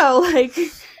the photo, like,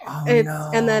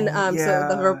 and then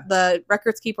so the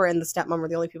records keeper and the stepmom are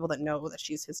the only people that know that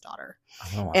she's his daughter,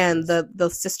 and the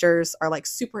sisters are like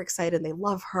super excited, they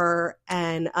love her,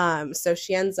 and so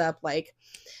she ends up like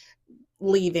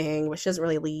leaving, which she doesn't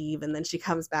really leave, and then she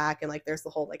comes back, and like there's the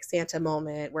whole like Santa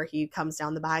moment where he comes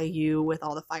down the bayou with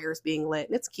all the fires being lit,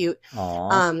 and it's cute.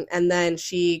 And then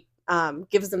she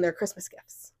gives them their Christmas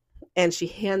gifts. And she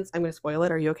hands, I'm going to spoil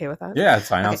it. Are you okay with that? Yeah, it's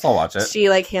fine. Okay. I'll still watch it. She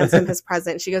like hands him his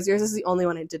present. She goes, yours is the only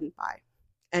one I didn't buy.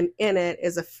 And in it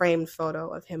is a framed photo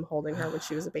of him holding her when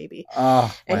she was a baby.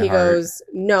 And he goes,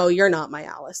 no, you're not my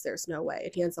Alice. There's no way.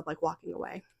 And he ends up like walking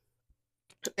away.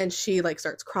 And she like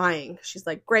starts crying. She's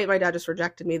like, great, my dad just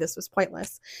rejected me. This was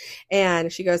pointless.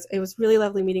 And she goes, it was really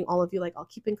lovely meeting all of you. Like, I'll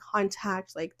keep in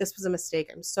contact. Like, this was a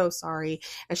mistake. I'm so sorry.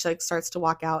 And she like starts to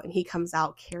walk out, and he comes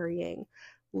out carrying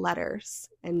letters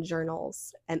and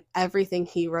journals and everything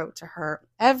he wrote to her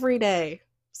every day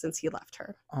since he left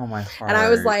her. Oh, my heart. And I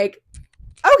was like,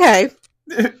 okay,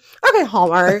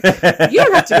 Hallmark, you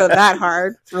don't have to go that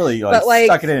hard. It's really like,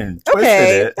 stuck it in and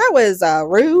twisted it. That was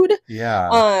rude.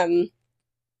 Yeah.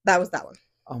 That was that one.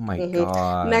 Oh my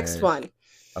god. Next one.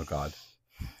 Oh god.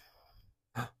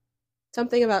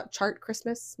 Something about chart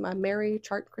Christmas, my merry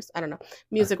chart Christmas. I don't know.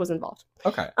 Music was involved.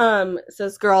 Okay. So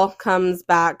this girl comes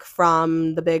back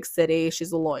from the big city.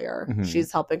 She's a lawyer. Mm-hmm.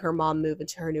 She's helping her mom move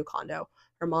into her new condo.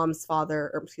 Her mom's father,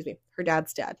 or excuse me, her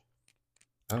dad's dead.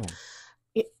 Oh.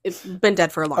 It's been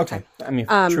dead for a long time. I mean,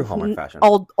 true Hallmark fashion.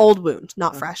 Old wound,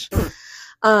 not fresh.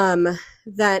 That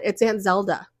it's Aunt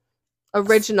Zelda.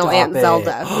 Original Stop Aunt it.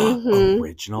 Zelda. Mm-hmm.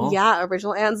 Original? Yeah,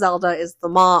 original Aunt Zelda is the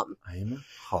mom. I'm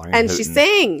and she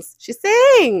sings. She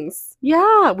sings.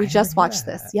 Yeah, we just watched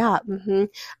this. Yeah.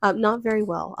 Mm-hmm. Not very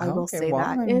well, I will say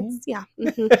that. It's yeah.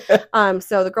 Mm-hmm.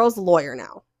 So the girl's a lawyer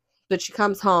now, but she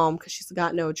comes home because she's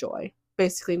got no joy.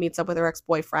 Basically meets up with her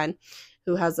ex-boyfriend,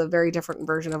 who has a very different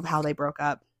version of how they broke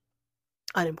up.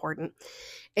 Unimportant.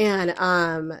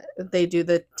 And they do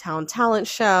the town talent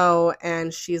show,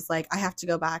 and she's like, I have to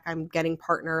go back. I'm getting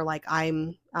partner. Like,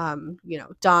 I'm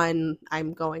done.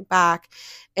 I'm going back.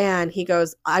 And he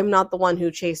goes, I'm not the one who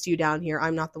chased you down here.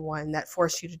 I'm not the one that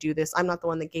forced you to do this. I'm not the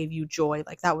one that gave you joy.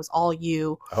 Like, that was all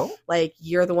you. Oh. Like,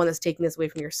 you're the one that's taking this away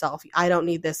from yourself. I don't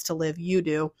need this to live. You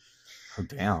do. Oh,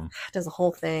 damn. Does a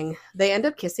whole thing. They end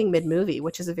up kissing mid-movie,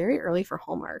 which is very early for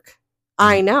Hallmark.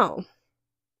 I know.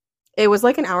 It was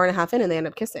like an hour and a half in, and they end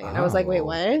up kissing. And I was like, wait,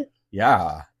 what?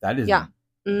 Yeah. That is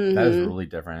Mm-hmm. That is really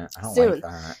different. I don't soon. like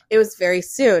that. It was very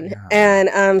soon. Yeah.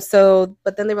 And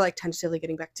but then they were like tentatively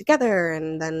getting back together,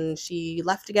 and then she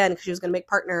left again because she was going to make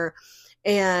partner,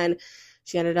 and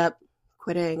she ended up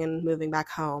quitting and moving back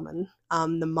home.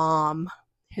 And the mom,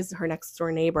 her next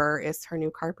door neighbor, is her new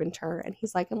carpenter, and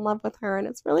he's like in love with her, and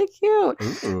it's really cute.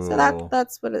 Ooh. So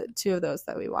that's what two of those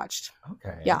that we watched.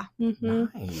 Okay. Yeah.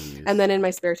 Mm-hmm. Nice. And then in my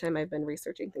spare time, I've been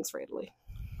researching things for Italy.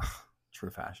 True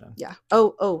fashion. Yeah.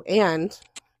 Oh, and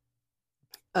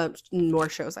more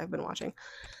shows I've been watching.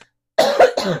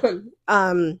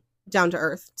 Down to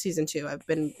Earth season 2. I've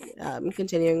been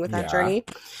continuing with that journey,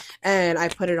 and I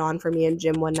put it on for me and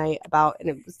Jim one night and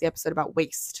it was the episode about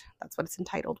waste. That's what it's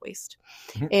entitled, Waste.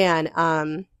 Mm-hmm.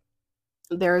 And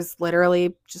there's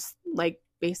literally just like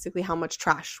basically how much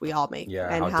trash we all make,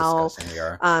 and how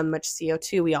much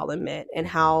CO2 we all emit, and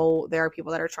how there are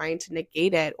people that are trying to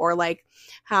negate it, or like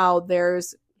how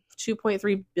there's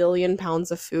 2.3 billion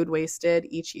pounds of food wasted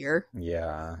each year.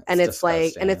 Yeah. And it's disgusting.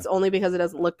 Like, and it's only because it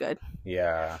doesn't look good.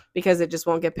 Yeah. Because it just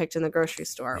won't get picked in the grocery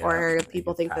store, or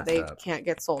people think that they can't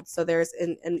get sold. So there's,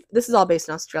 and this is all based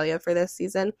in Australia for this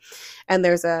season. And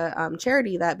there's a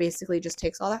charity that basically just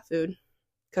takes all that food,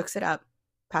 cooks it up,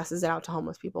 passes it out to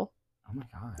homeless people. Oh my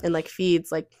God. And like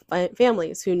feeds like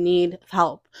families who need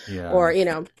help. Yeah. Or,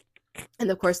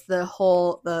 and of course the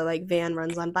like van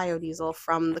runs on biodiesel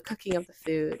from the cooking of the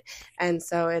food. And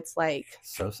so it's like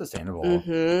so sustainable.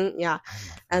 Mm-hmm, yeah.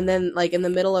 And then like in the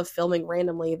middle of filming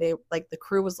randomly, they like the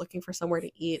crew was looking for somewhere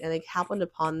to eat, and they happened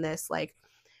upon this like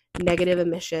negative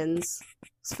emissions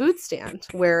food stand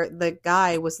where the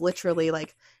guy was literally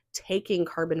like taking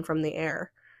carbon from the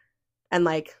air and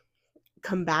like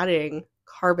combating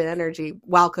carbon energy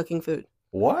while cooking food.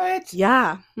 What?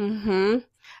 Yeah. Mm-hmm.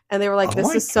 And they were like, Oh this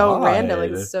my is so random. Like,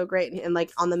 God. this is so great. And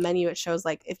like on the menu, it shows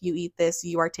like, if you eat this,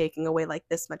 you are taking away like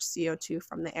this much CO2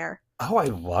 from the air. Oh, I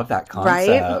love that Right?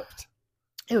 concept.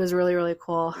 It was really, really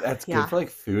cool. That's Yeah. good for like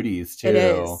foodies too. It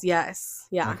is. Yes. Oh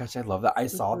Yeah. my gosh, I love that. I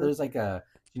saw Mhm. there's like a,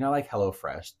 you know, like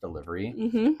HelloFresh delivery.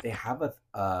 Mm-hmm. They have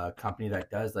a company that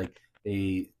does like,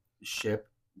 they ship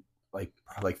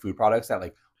like food products that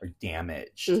like are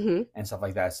damaged Mm-hmm. and stuff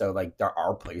like that. So like there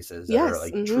are places that Yes, are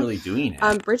like mhm. truly doing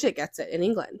it. Bridget gets it in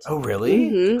England. Oh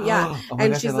really? Mhm, yeah. Oh my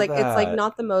And gosh, I she's love like, it's like that.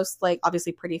 not the most like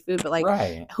obviously pretty food, but like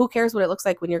right. who cares what it looks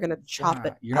like when you're gonna chop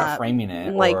Yeah, it? you're not up? framing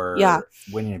it, like, or yeah.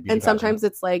 winning a beauty And pageant. sometimes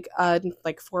it's like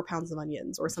 4 pounds of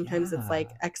onions, or sometimes it's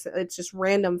like it's just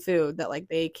random food that like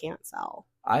they can't sell.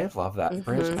 I love that,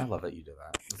 Bridge. Mhm. I love that you do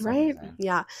that. It's so Right? amazing.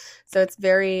 Yeah. So it's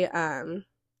very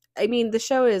I mean, the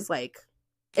show is like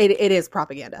it is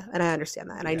propaganda, and I understand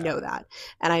that, and I know that,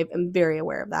 and I am very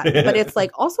aware of that. But it's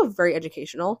like also very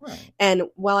educational. Right. And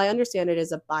while I understand it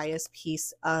is a biased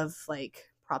piece of like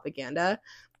propaganda,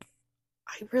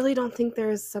 I really don't think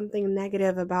there's something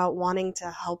negative about wanting to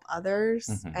help others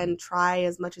Mhm. and try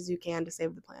as much as you can to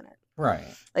save the planet. Right.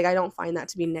 Like, I don't find that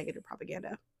to be negative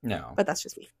propaganda, No. but that's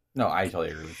just me. No, I totally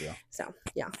agree with you. So,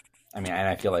 yeah. I mean, and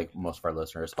I feel like most of our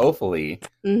listeners, hopefully,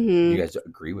 Mm-hmm. you guys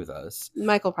agree with us.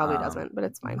 Michael probably doesn't, but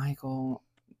it's fine. Michael,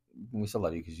 we still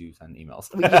love you because you send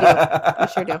emails. We do. We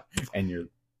sure do. And you're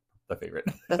the favorite.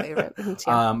 The favorite.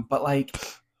 Yeah. But like,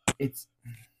 it's,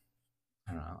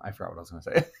 I don't know. I forgot what I was going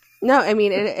to say. No, I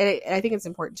mean, I think it's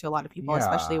important to a lot of people, Yeah.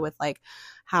 especially with like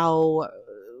how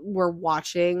we're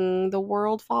watching the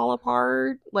world fall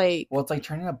apart. Like, Well, it's like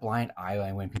turning a blind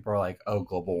eye when people are like, "Oh,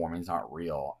 global warming's not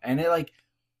real," and it like,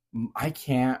 I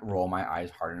can't roll my eyes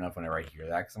hard enough whenever I hear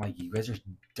that because I'm like, "You guys are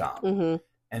dumb." mm-hmm.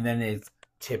 And then it's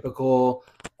typical,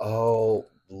 "Oh,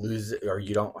 lose it," or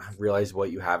you don't realize what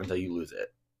you have until you lose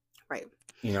it. Right.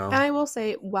 You know. And I will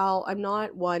say, while I'm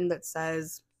not one that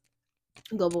says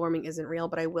global warming isn't real,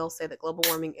 but I will say that global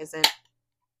warming isn't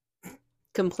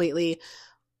completely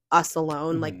us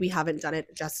alone. Mhm. Like, we haven't done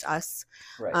it just us.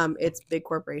 Right. It's big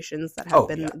corporations that have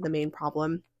been yeah. the main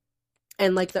problem.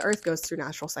 And like, the earth goes through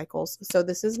natural cycles. So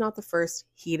this is not the first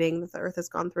heating that the earth has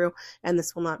gone through. And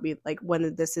this will not be like,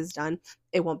 when this is done,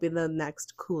 it won't be the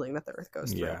next cooling that the earth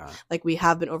goes through. Yeah. Like, we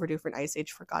have been overdue for an ice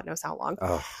age for God knows how long.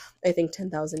 Oh. I think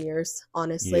 10,000 years,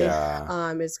 honestly,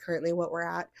 is currently what we're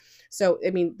at. So,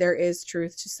 I mean, there is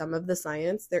truth to some of the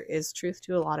science. There is truth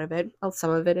to a lot of it. Well,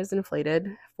 some of it is inflated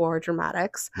for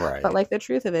dramatics. Right. But like, the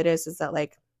truth of it is that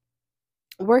like,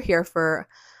 we're here for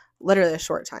literally a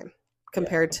short time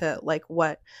compared to like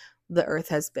what the earth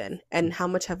has been, and how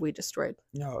much have we destroyed?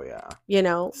 Oh yeah. You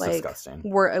know, It's like disgusting.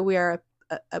 we are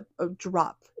a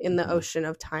drop in the Mhm. ocean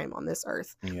of time on this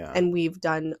earth, Yeah. and we've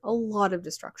done a lot of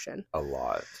destruction. A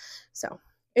lot. So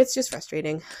it's just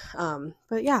frustrating.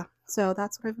 But yeah, so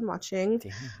that's what I've been watching.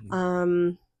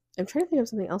 Damn. I'm trying to think of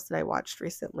something else that I watched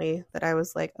recently that I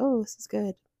was like, oh, this is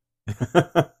good.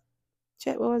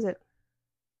 Shit, what was it?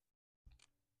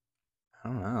 I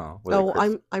don't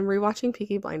know. I'm rewatching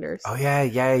Peaky Blinders. Oh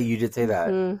yeah, you did say that.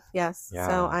 Mhm, yes. Yeah.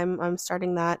 So I'm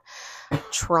starting that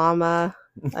trauma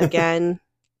again.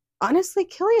 Honestly,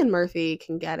 Cillian Murphy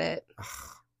can get it.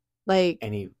 Like,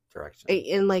 Any direction.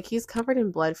 and like, he's covered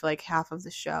in blood for like half of the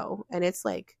show, and it's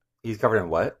like, He's covered in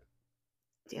what?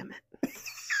 damn it.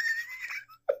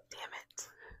 Damn it.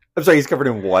 I'm sorry, he's covered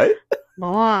in what?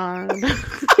 Blood.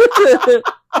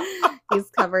 He's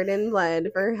covered in blood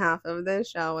for half of the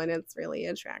show, and it's really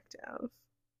attractive.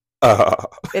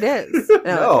 It is.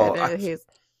 No, He's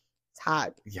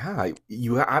hot. Yeah,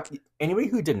 you have anybody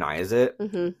who denies it,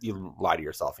 Hmm. you lie to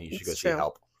yourself, and you should go It's seek true.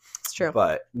 help. It's true.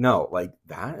 But no, like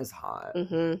that is hot.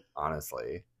 Hmm.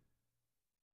 Honestly,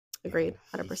 Agreed.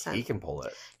 He 100%. can pull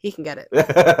it. He can get it.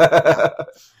 I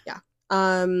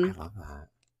Um, love that.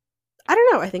 I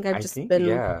don't know. I think I've I just think, been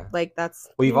yeah. like, that's.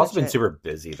 Well, you've pretty also much been it. super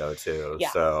busy though too. Yeah.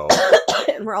 So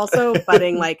And we're also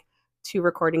butting like 2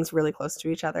 recordings really close to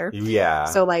each other. yeah.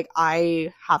 So like,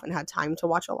 I haven't had time to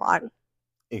watch a lot.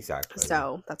 Exactly.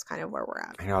 So that's kind of where we're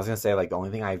at. And I was gonna say, like, the only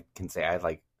thing I can say I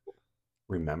like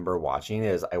remember watching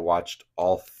is I watched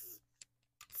all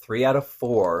 3 out of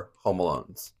 4 Home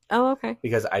Alones Oh, okay.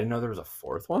 because I didn't know there was a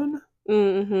 4th one,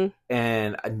 Mm-hmm.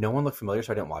 and no one looked familiar,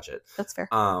 so I didn't watch it. That's fair.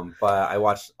 But I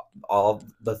watched all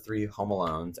the 3 Home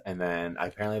Alones, and then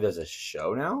apparently there's a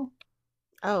show now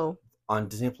Oh, on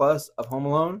Disney Plus of Home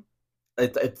Alone.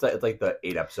 It's like the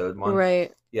 8-episode one,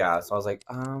 right. Yeah. So I was like,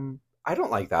 I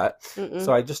don't like that. Mm-mm.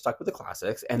 So I just stuck with the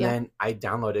classics, and Yeah. then I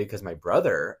downloaded because my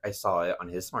brother, I saw it on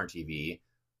his smart TV,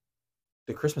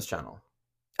 the Christmas channel,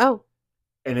 Oh.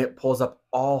 and it pulls up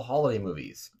all holiday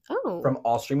movies Oh. from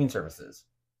all streaming services.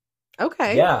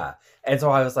 Okay. Yeah. And so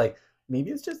I was like,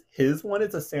 maybe it's just his one.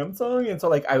 It's a Samsung. And so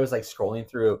like I was like scrolling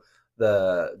through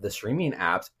the streaming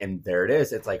apps, and there it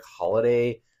is. It's like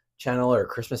Holiday Channel or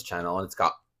Christmas Channel, and it's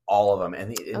got all of them.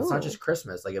 And it's not just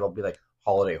Christmas. Like it'll be like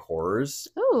holiday horrors.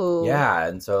 Oh. Yeah.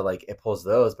 And so like it pulls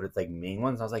those, but it's like main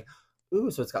ones. And I was like, ooh,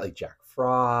 so it's got like Jack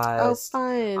Frost.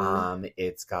 Oh, fun.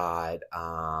 It's got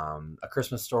A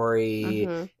Christmas Story.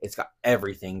 Mm-hmm. It's got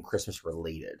everything Christmas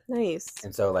related. Nice.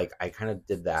 And so like I kind of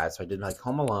did that. So I did like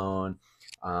Home Alone.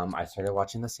 I started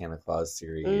watching the Santa Claus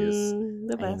series.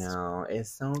 The best. I know,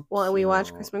 it's so well, cute. we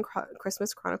watched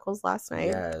Christmas Chronicles last night.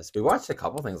 Yes, we watched a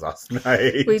couple things last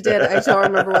night. We did. I don't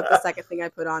remember what the second thing I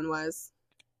put on was.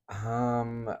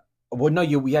 Well, no,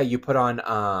 you put on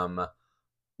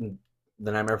The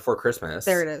Nightmare Before Christmas.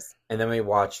 There it is. And then we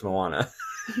watched Moana.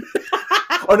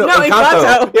 Oh no, no,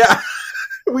 Encanto. Yeah,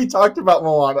 we talked about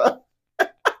Moana.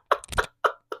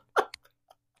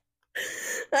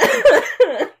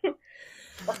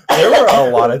 There were a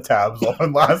lot of tabs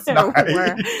on last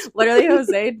night. Literally,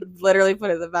 Jose put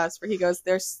it the best, where he goes,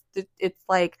 it's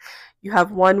like you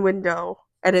have one window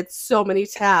and it's so many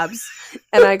tabs.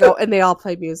 And I go, and they all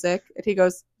play music. And he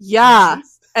goes, yeah.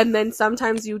 And then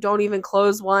sometimes you don't even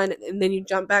close one, and then you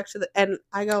jump back to and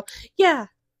I go, yeah.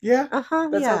 Yeah. That's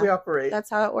how we operate. That's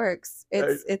how it works.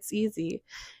 It's easy.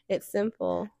 It's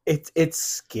simple. It's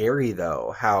scary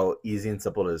though how easy and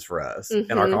simple it is for us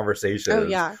in our conversations. Oh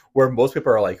yeah. Where most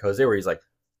people are like Jose, where he's like,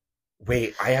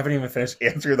 wait, I haven't even finished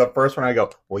answering the first one. I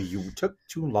go, well, you took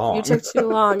too long. You took too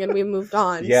long, and we moved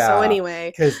on. Yeah. So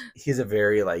anyway, because he's a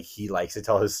very like he likes to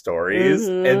tell his stories,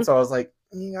 and so I was like,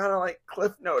 you gotta like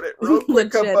cliff note it real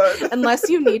quick. Unless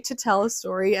you need to tell a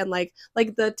story, and like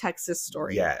the Texas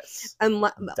story. Yes. And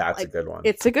that's a good one.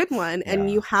 It's a good one, and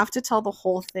you have to tell the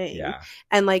whole thing. Yeah.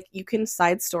 And like you can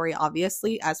side story,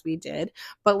 obviously, as we did,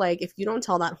 but like if you don't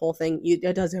tell that whole thing,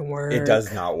 it doesn't work. It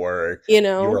does not work. You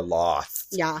know, you were lost.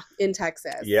 Yeah, in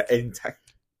Texas. Yeah, in Texas.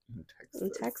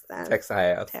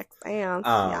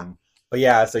 But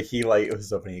yeah, so he like it was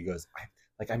so funny. He goes,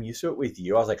 I'm used to it with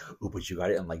you. I was like, oh, but you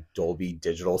got it in like Dolby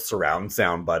Digital surround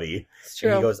sound, buddy. It's true.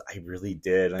 And he goes, I really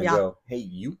did. And I go, hey,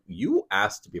 you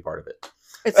asked to be a part of it.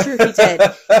 It's true. He did.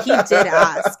 He did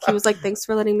ask. He was like, thanks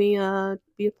for letting me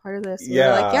be a part of this. And we were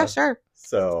like, yeah, sure.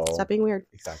 So stop being weird.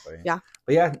 Exactly. Yeah.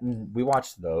 But yeah, we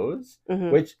watched those,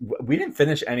 which we didn't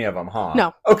finish any of them, huh?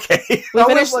 No. Okay.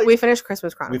 We finished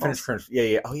Christmas Chronicles. We finished Christmas.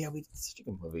 Yeah. Oh yeah, we did such a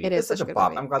good movie. It is such a good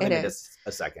pop. movie. I'm glad they made it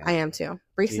a second. I am too.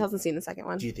 Brees hasn't seen the second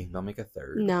one. Do you think they'll make a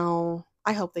third? No.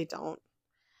 I hope they don't.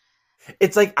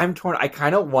 It's like I'm torn. I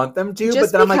kind of want them to,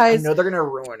 but then I'm like, I know they're gonna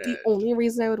ruin it. The only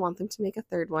reason I would want them to make a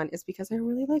third one is because I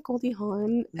really like Goldie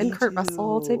Hawn and Kurt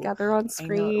Russell together on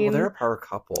screen. Well, they're a power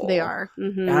couple. They are,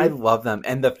 and I love them.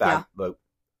 And the fact, look,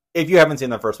 if you haven't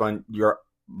seen the first one, you're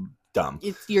dumb.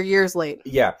 You're years late.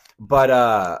 Yeah,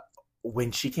 but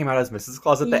when she came out as Mrs.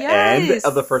 Claus at the end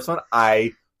of the first one,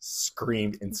 I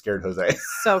screamed and scared Jose.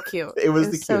 So cute. It was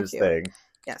the cutest thing.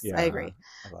 Yes, I agree.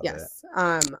 Yes.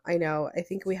 I know. I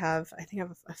think I have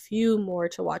a few more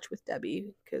to watch with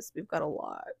Debbie because we've got a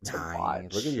lot to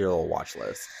watch. Look at your little watch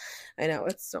list. I know,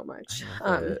 it's so much.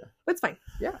 But it's fine.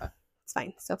 Yeah. It's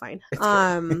fine. So fine.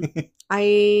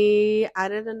 I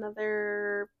added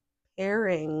another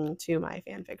pairing to my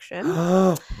fan fiction.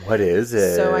 What is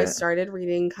it? So I started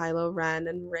reading Kylo Ren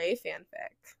and Rey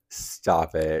fanfic.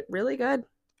 Stop it. Really good.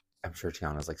 I'm sure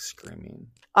Tiana's like screaming.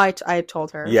 I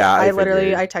told her. Yeah, I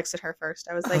texted her first.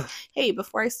 I was like, hey,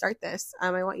 before I start this,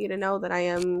 I want you to know that I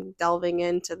am delving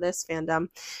into this fandom.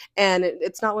 And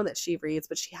it's not one that she reads,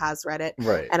 but she has read it.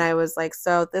 Right. And I was like,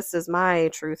 so this is my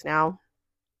truth now.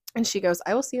 And she goes,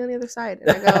 I will see you on the other side.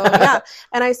 And I go, yeah.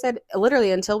 And I said,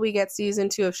 literally, until we get season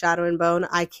 2 of Shadow and Bone,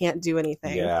 I can't do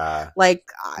anything. Yeah. Like,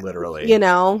 literally.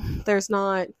 There's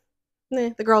not,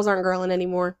 the girls aren't girling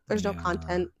anymore. There's no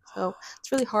content. So it's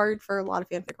really hard for a lot of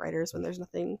fanfic writers when there's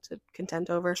nothing to contend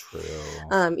over. True.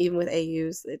 Even with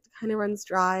AUs, it kind of runs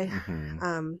dry.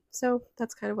 So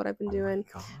that's kind of what I've been doing.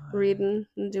 Reading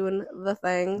and doing the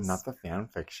things. Not the fan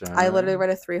fiction. I literally read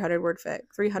a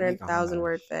 300,000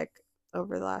 word fic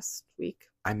over the last week.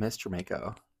 I missed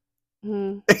Jamaica.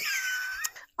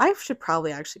 I should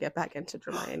probably actually get back into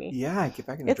Hermione. Yeah, get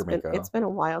back into Jamaica. It's been a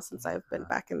while since I've been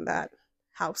back in that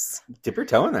house. Dip your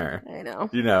toe in there. I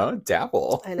know.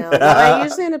 Dabble. I know. Well, I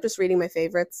usually end up just reading my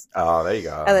favorites. Oh, there you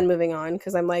go. And then moving on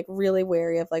because I'm like really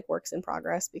wary of like works in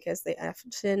progress because they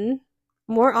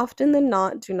more often than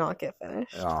not do not get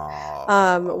finished.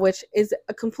 Which is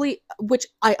which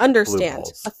I understand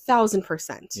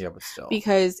 1,000%. Yeah, but still.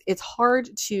 Because it's hard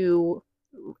to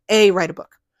write a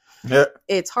book. Yeah.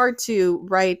 It's hard to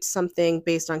write something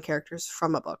based on characters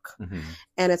from a book.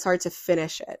 And it's hard to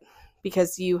finish it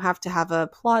because you have to have a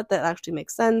plot that actually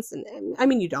makes sense. And I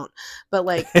mean, you don't, but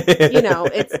like, you know,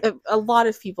 it's a lot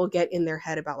of people get in their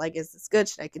head about like, is this good?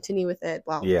 Should I continue with it?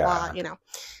 Blah, blah, blah, you know?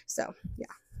 So yeah,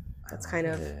 that's kind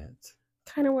of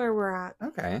where we're at.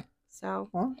 Okay. So,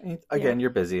 well, again, you're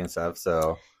busy and stuff.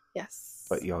 So yes.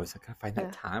 But you always gotta find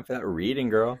that time for that reading,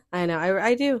 girl. I know.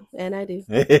 I do. And I do.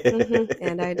 Mm-hmm.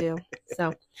 And I do.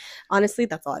 So, honestly,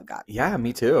 that's all I've got. Yeah,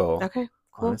 me too. Okay,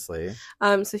 cool. Honestly.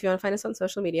 So if you want to find us on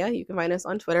social media, you can find us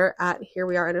on Twitter at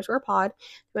 @HereWeAre_pod. If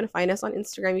you want to find us on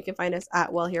Instagram, you can find us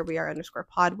at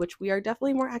 @HereWeAre_pod, which we are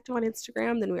definitely more active on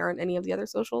Instagram than we are on any of the other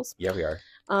socials. Yeah, we are.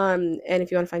 And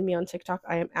if you want to find me on TikTok,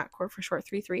 I am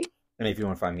 @CourtForShort33. And if you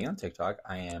want to find me on TikTok,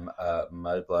 I am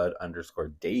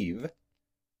Mudblood_Dave.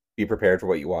 Be prepared for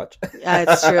what you watch. Yeah,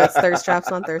 it's true. It's thirst traps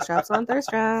on thirst traps on thirst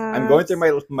traps. I'm going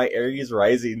through my Aries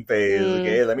rising phase.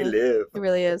 Okay, let me live. It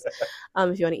really is.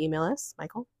 If you want to email us,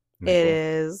 Michael. It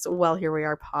is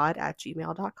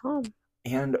wellherewearepod@gmail.com.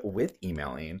 And with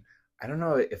emailing, I don't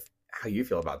know how you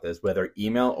feel about this, whether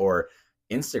email or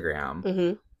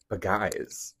Instagram, but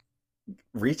guys,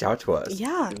 reach out to us.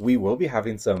 Yeah. We will be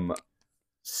having some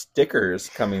stickers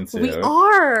coming soon. We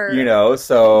are. You know,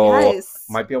 so yes.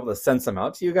 Might be able to send some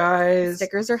out to you guys.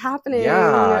 Stickers are happening.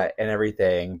 Yeah, and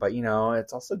everything. But, you know,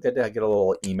 it's also good to get a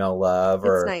little email love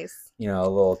or, nice. You know,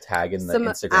 a little tag in the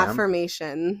Instagram.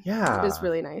 Affirmation. Yeah. It is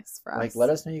really nice for us. Like,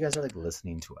 let us know you guys are, like,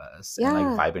 listening to us. Yeah.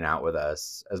 And, like, vibing out with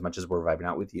us as much as we're vibing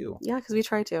out with you. Yeah, because we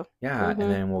try to. Yeah, and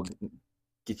then we'll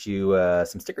get you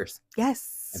some stickers.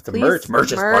 Yes. And some merch.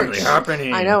 Merch is finally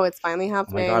happening. I know, it's finally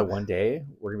happening. Oh my God, one day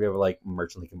we're going to be able to, like,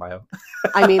 merch link in bio.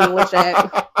 I mean, legit.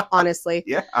 Honestly.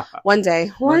 Yeah. One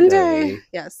day. One day.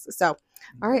 Yes. So,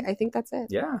 all right. I think that's it.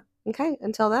 Yeah. Okay.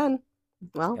 Until then,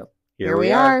 well, yep. here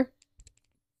we are.